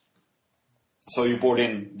 So you board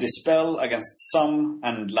in Dispel against some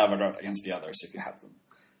and Lava Dart against the others if you have them.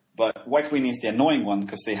 But White Weenie is the annoying one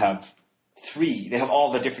because they have three. They have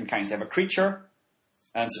all the different kinds. They have a creature.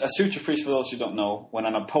 And a Suture Priest, for those who don't know, when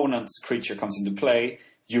an opponent's creature comes into play,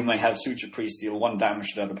 you may have Suture Priest deal 1 damage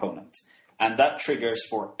to that opponent. And that triggers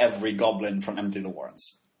for every goblin from Empty the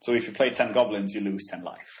Warrens. So if you play 10 goblins, you lose 10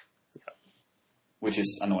 life. Which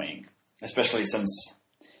is annoying. Especially since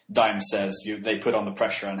Dime says they put on the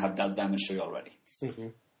pressure and have dealt damage to you already. Mm-hmm.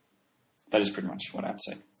 That is pretty much what I have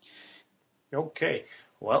to say. Okay.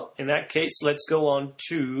 Well, in that case, let's go on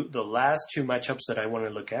to the last two matchups that I want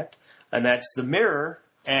to look at. And that's the Mirror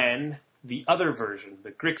and the other version,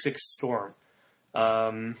 the Grixis Storm.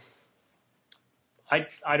 I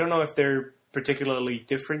don't know if they're particularly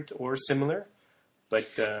different or similar, but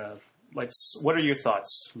what are your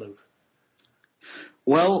thoughts, Luke?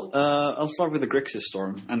 Well, I'll start with the Grixis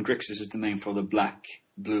Storm, and Grixis is the name for the black,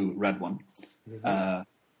 blue, red one. Mm-hmm.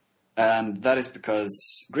 And that is because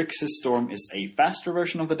Grixis Storm is a faster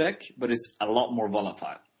version of the deck, but it's a lot more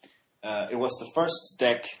volatile. It was the first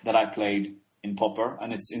deck that I played in Pauper,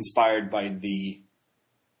 and it's inspired by the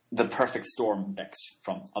Perfect Storm decks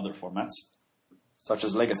from other formats, such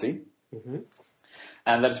as Legacy. Mm-hmm.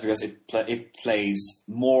 And that is because it plays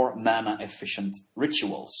more mana-efficient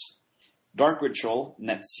rituals. Dark Ritual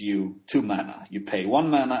nets you 2 mana. You pay 1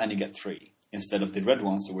 mana and you get 3, instead of the red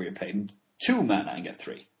ones where you pay 2 mana and get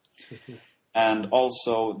 3. Mm-hmm. And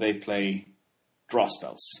also they play draw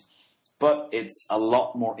spells. But it's a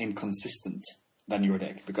lot more inconsistent than your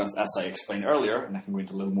deck, because as I explained earlier, and I can go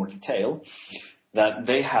into a little more detail, that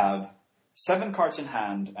they have 7 cards in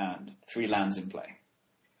hand and 3 lands in play.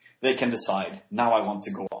 They can decide, now I want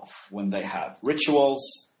to go off, when they have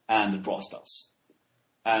rituals and draw spells.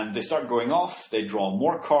 And they start going off, they draw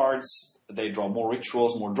more cards, they draw more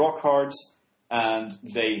rituals, more draw cards, and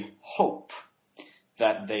they hope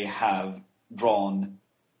that they have drawn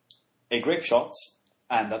a Grape Shot,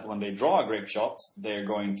 and that when they draw a Grape Shot, they're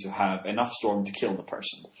going to have enough Storm to kill the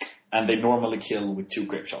person. And they normally kill with 2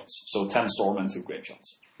 Grape Shots. So 10 Storm and 2 Grape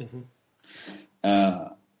Shots. Mm-hmm.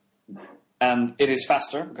 And it is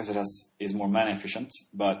faster, because it is more mana efficient.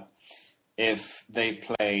 But if they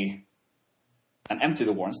play an Empty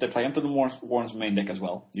the Warrens, they play Empty the Warrens main deck as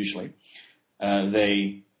well, usually.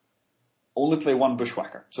 They only play 1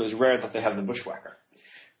 Bushwhacker. So it's rare that they have the Bushwhacker.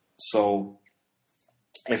 So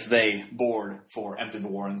if they board for Empty the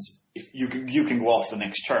Warrens, if you can go off the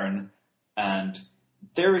next turn, and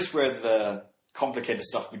there is where the complicated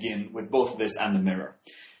stuff begin with both this and the Mirror.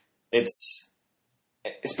 It's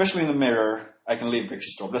especially in the Mirror. I can leave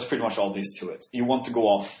Grixis Storm. That's pretty much all there is to it. You want to go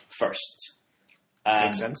off first,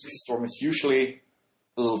 and Grixis Storm is usually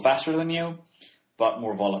a little faster than you, but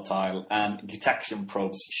more volatile. And Detection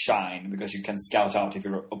Probes shine because you can scout out if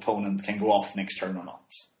your opponent can go off next turn or not.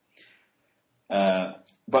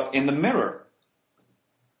 But in the Mirror,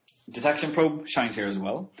 Detection Probe shines here as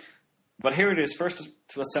well. But here it is, first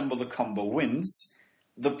to assemble the combo wins.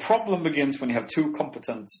 The problem begins when you have 2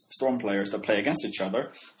 competent Storm players that play against each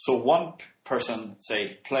other. So one person,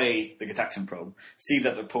 say, play the Detection Probe, see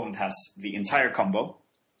that the opponent has the entire combo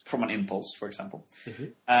from an impulse, for example. Mm-hmm.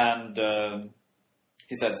 And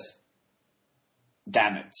he says,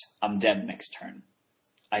 damn it, I'm dead next turn.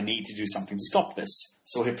 I need to do something to stop this.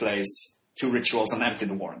 So he plays 2 rituals and Empty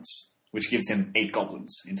the Warrens, which gives him 8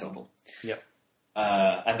 goblins in total. Yeah.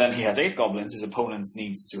 And then he has 8 goblins. His opponent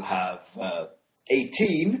needs to have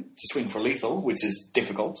 18 to swing for lethal, which is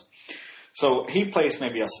difficult. So he plays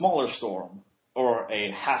maybe a smaller storm or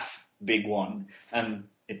a half big one, and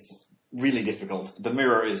it's really difficult. The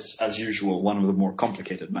mirror is, as usual, one of the more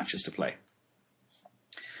complicated matches to play.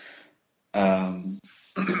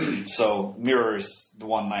 So mirror is the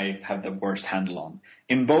one I have the worst handle on.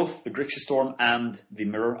 In both the Grixis Storm and the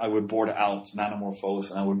mirror, I would board out Manamorphose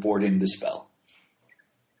and I would board in Dispel.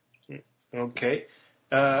 Okay.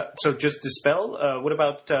 So just Dispel. What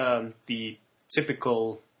about the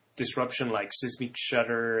typical disruption like Seismic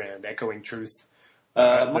Shudder and Echoing Truth?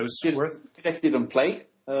 Those worth? Deck didn't play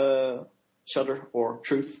Shudder or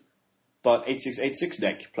Truth, but 8686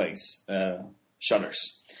 deck plays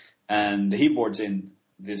Shudders. And he boards in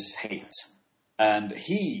this Hate. And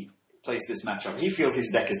he plays this matchup. He feels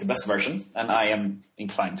his deck is the best version, and I am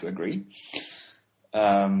inclined to agree.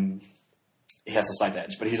 He has a slight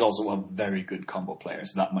edge, but he's also a very good combo player,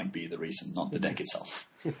 so that might be the reason, not the deck itself.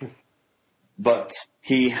 But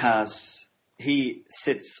he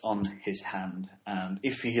sits on his hand, and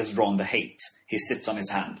if he has drawn the Hate, he sits on his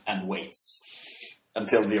hand and waits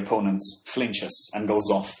until the opponent flinches and goes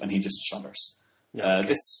off, and he just shudders. Yeah,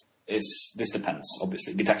 okay. This depends,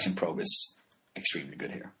 obviously. Detection Probe is extremely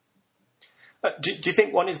good here. Do you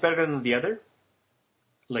think one is better than the other?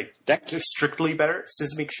 Like, deck? Strictly better?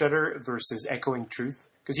 Seismic Shudder versus Echoing Truth?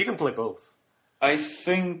 Because you can play both. I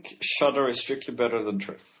think Shudder is strictly better than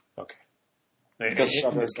Truth. Okay. Because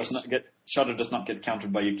Shudder does not get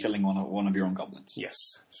countered by you killing one of your own goblins. Yes,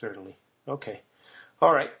 certainly. Okay.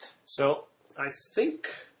 All right. So, I think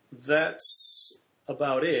that's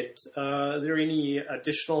about it. Are there any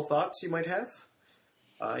additional thoughts you might have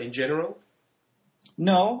in general?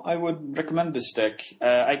 No, I would recommend this deck.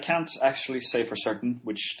 I can't actually say for certain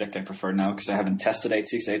which deck I prefer now because I haven't tested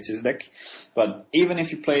 8686's deck. But even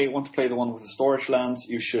if you want to play the one with the storage lands,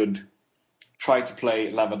 you should try to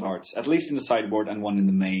play Lava Darts, at least in the sideboard and one in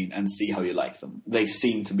the main, and see how you like them. They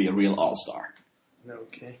seem to be a real all-star.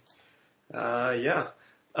 Okay. Yeah.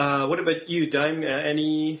 What about you, Dime?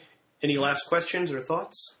 Any last questions or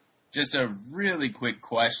thoughts? Just a really quick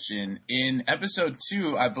question. In episode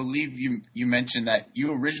 2, I believe you mentioned that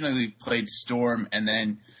you originally played Storm and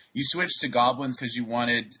then you switched to Goblins because you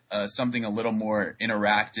wanted something a little more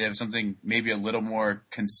interactive, something maybe a little more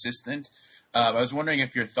consistent. I was wondering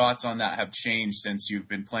if your thoughts on that have changed since you've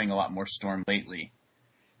been playing a lot more Storm lately.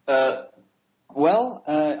 Well,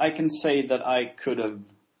 I can say that I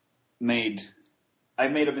made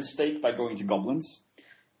a mistake by going to Goblins.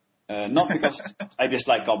 Not because I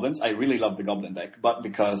dislike Goblins, I really love the Goblin deck, but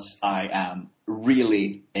because I am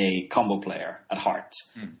really a combo player at heart.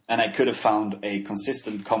 And I could have found a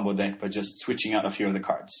consistent combo deck by just switching out a few of the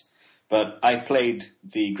cards. But I played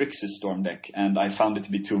the Grixis Storm deck, and I found it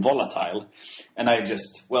to be too volatile. And I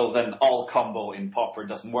just, then all combo in Pauper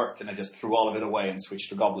doesn't work, and I just threw all of it away and switched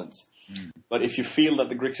to Goblins. But if you feel that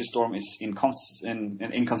the Grixis Storm is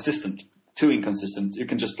inconsistent, too inconsistent, you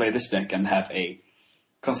can just play this deck and have a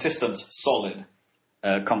consistent, solid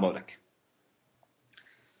combo deck.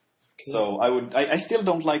 Okay. So I still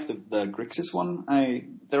don't like the Grixis one.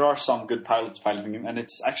 There are some good pilots piloting him, and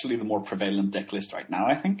it's actually the more prevalent deck list right now,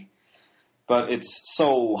 I think. But it's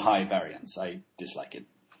so high variance, I dislike it.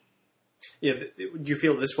 Yeah, do you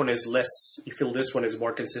feel this one is less? You feel this one is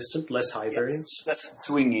more consistent, less high variance? It's less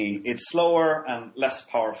swingy. It's slower and less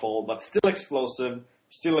powerful, but still explosive.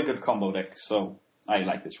 Still a good combo deck. So I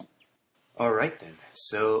like this one. All right then.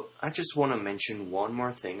 So I just want to mention one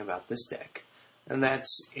more thing about this deck, and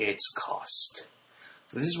that's its cost.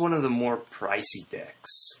 This is one of the more pricey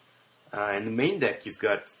decks. In the main deck, you've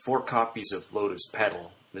got 4 copies of Lotus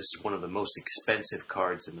Petal. This is one of the most expensive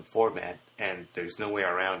cards in the format, and there's no way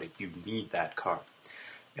around it. You need that card.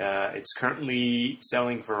 It's currently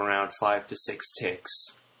selling for around 5 to 6 ticks.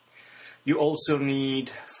 You also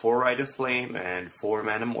need 4 Rite of Flame and 4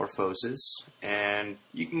 Manamorphoses, and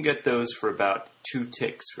you can get those for about 2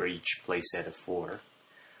 ticks for each playset of 4.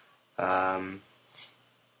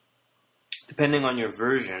 Depending on your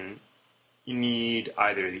version, you need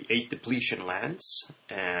either the 8 depletion lands,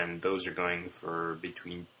 and those are going for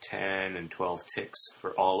between 10 and 12 ticks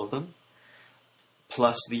for all of them,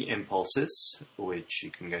 plus the impulses, which you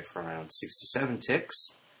can get for around 6 to 7 ticks,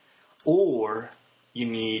 or you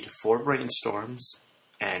need 4 brainstorms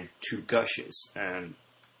and 2 gushes, and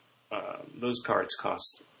those cards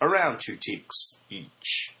cost around 2 ticks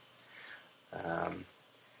each.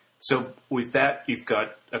 So with that, you've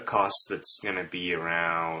got a cost that's going to be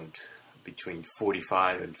around between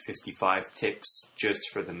 45 and 55 ticks just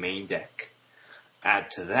for the main deck.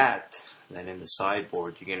 Add to that, then in the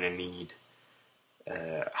sideboard, you're going to need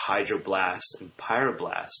Hydroblast and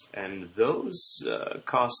Pyroblast, and those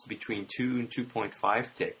cost between 2 and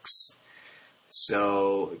 2.5 ticks.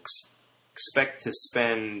 So expect to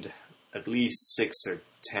spend at least 6 or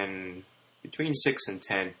 10, between 6 and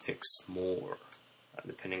 10 ticks more,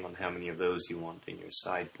 depending on how many of those you want in your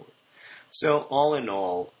sideboard. So all in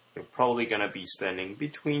all, you're probably going to be spending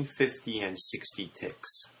between 50 and 60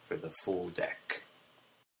 ticks for the full deck.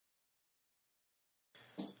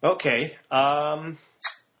 Okay,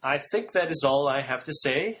 I think that is all I have to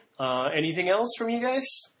say. Anything else from you guys?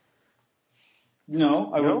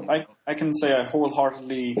 No, I can say I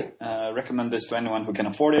wholeheartedly recommend this to anyone who can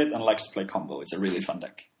afford it and likes to play combo. It's a really fun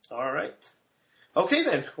deck. All right. Okay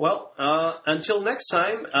then. Well, until next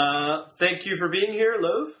time, thank you for being here,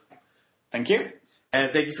 Love. Thank you.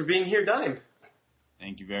 And thank you for being here, Dime.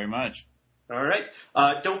 Thank you very much. All right.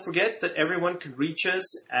 Don't forget that everyone can reach us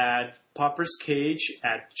at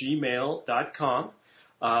pauperscage@gmail.com.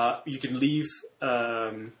 You can leave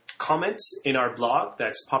comments in our blog.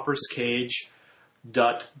 That's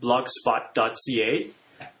pauperscage.blogspot.ca.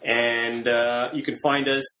 And you can find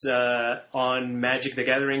us on Magic the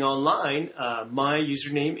Gathering Online. My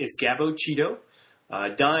username is Gabo Cheeto.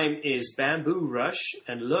 Dime is Bamboo Rush.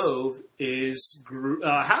 And Love is...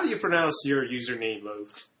 how do you pronounce your username,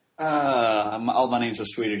 Love? All my names are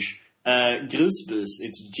Swedish. Grusbus.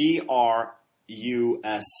 It's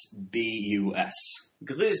Grusbus.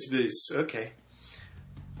 Grusbus. Okay.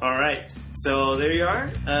 All right. So there you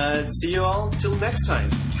are. See you all till next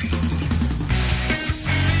time.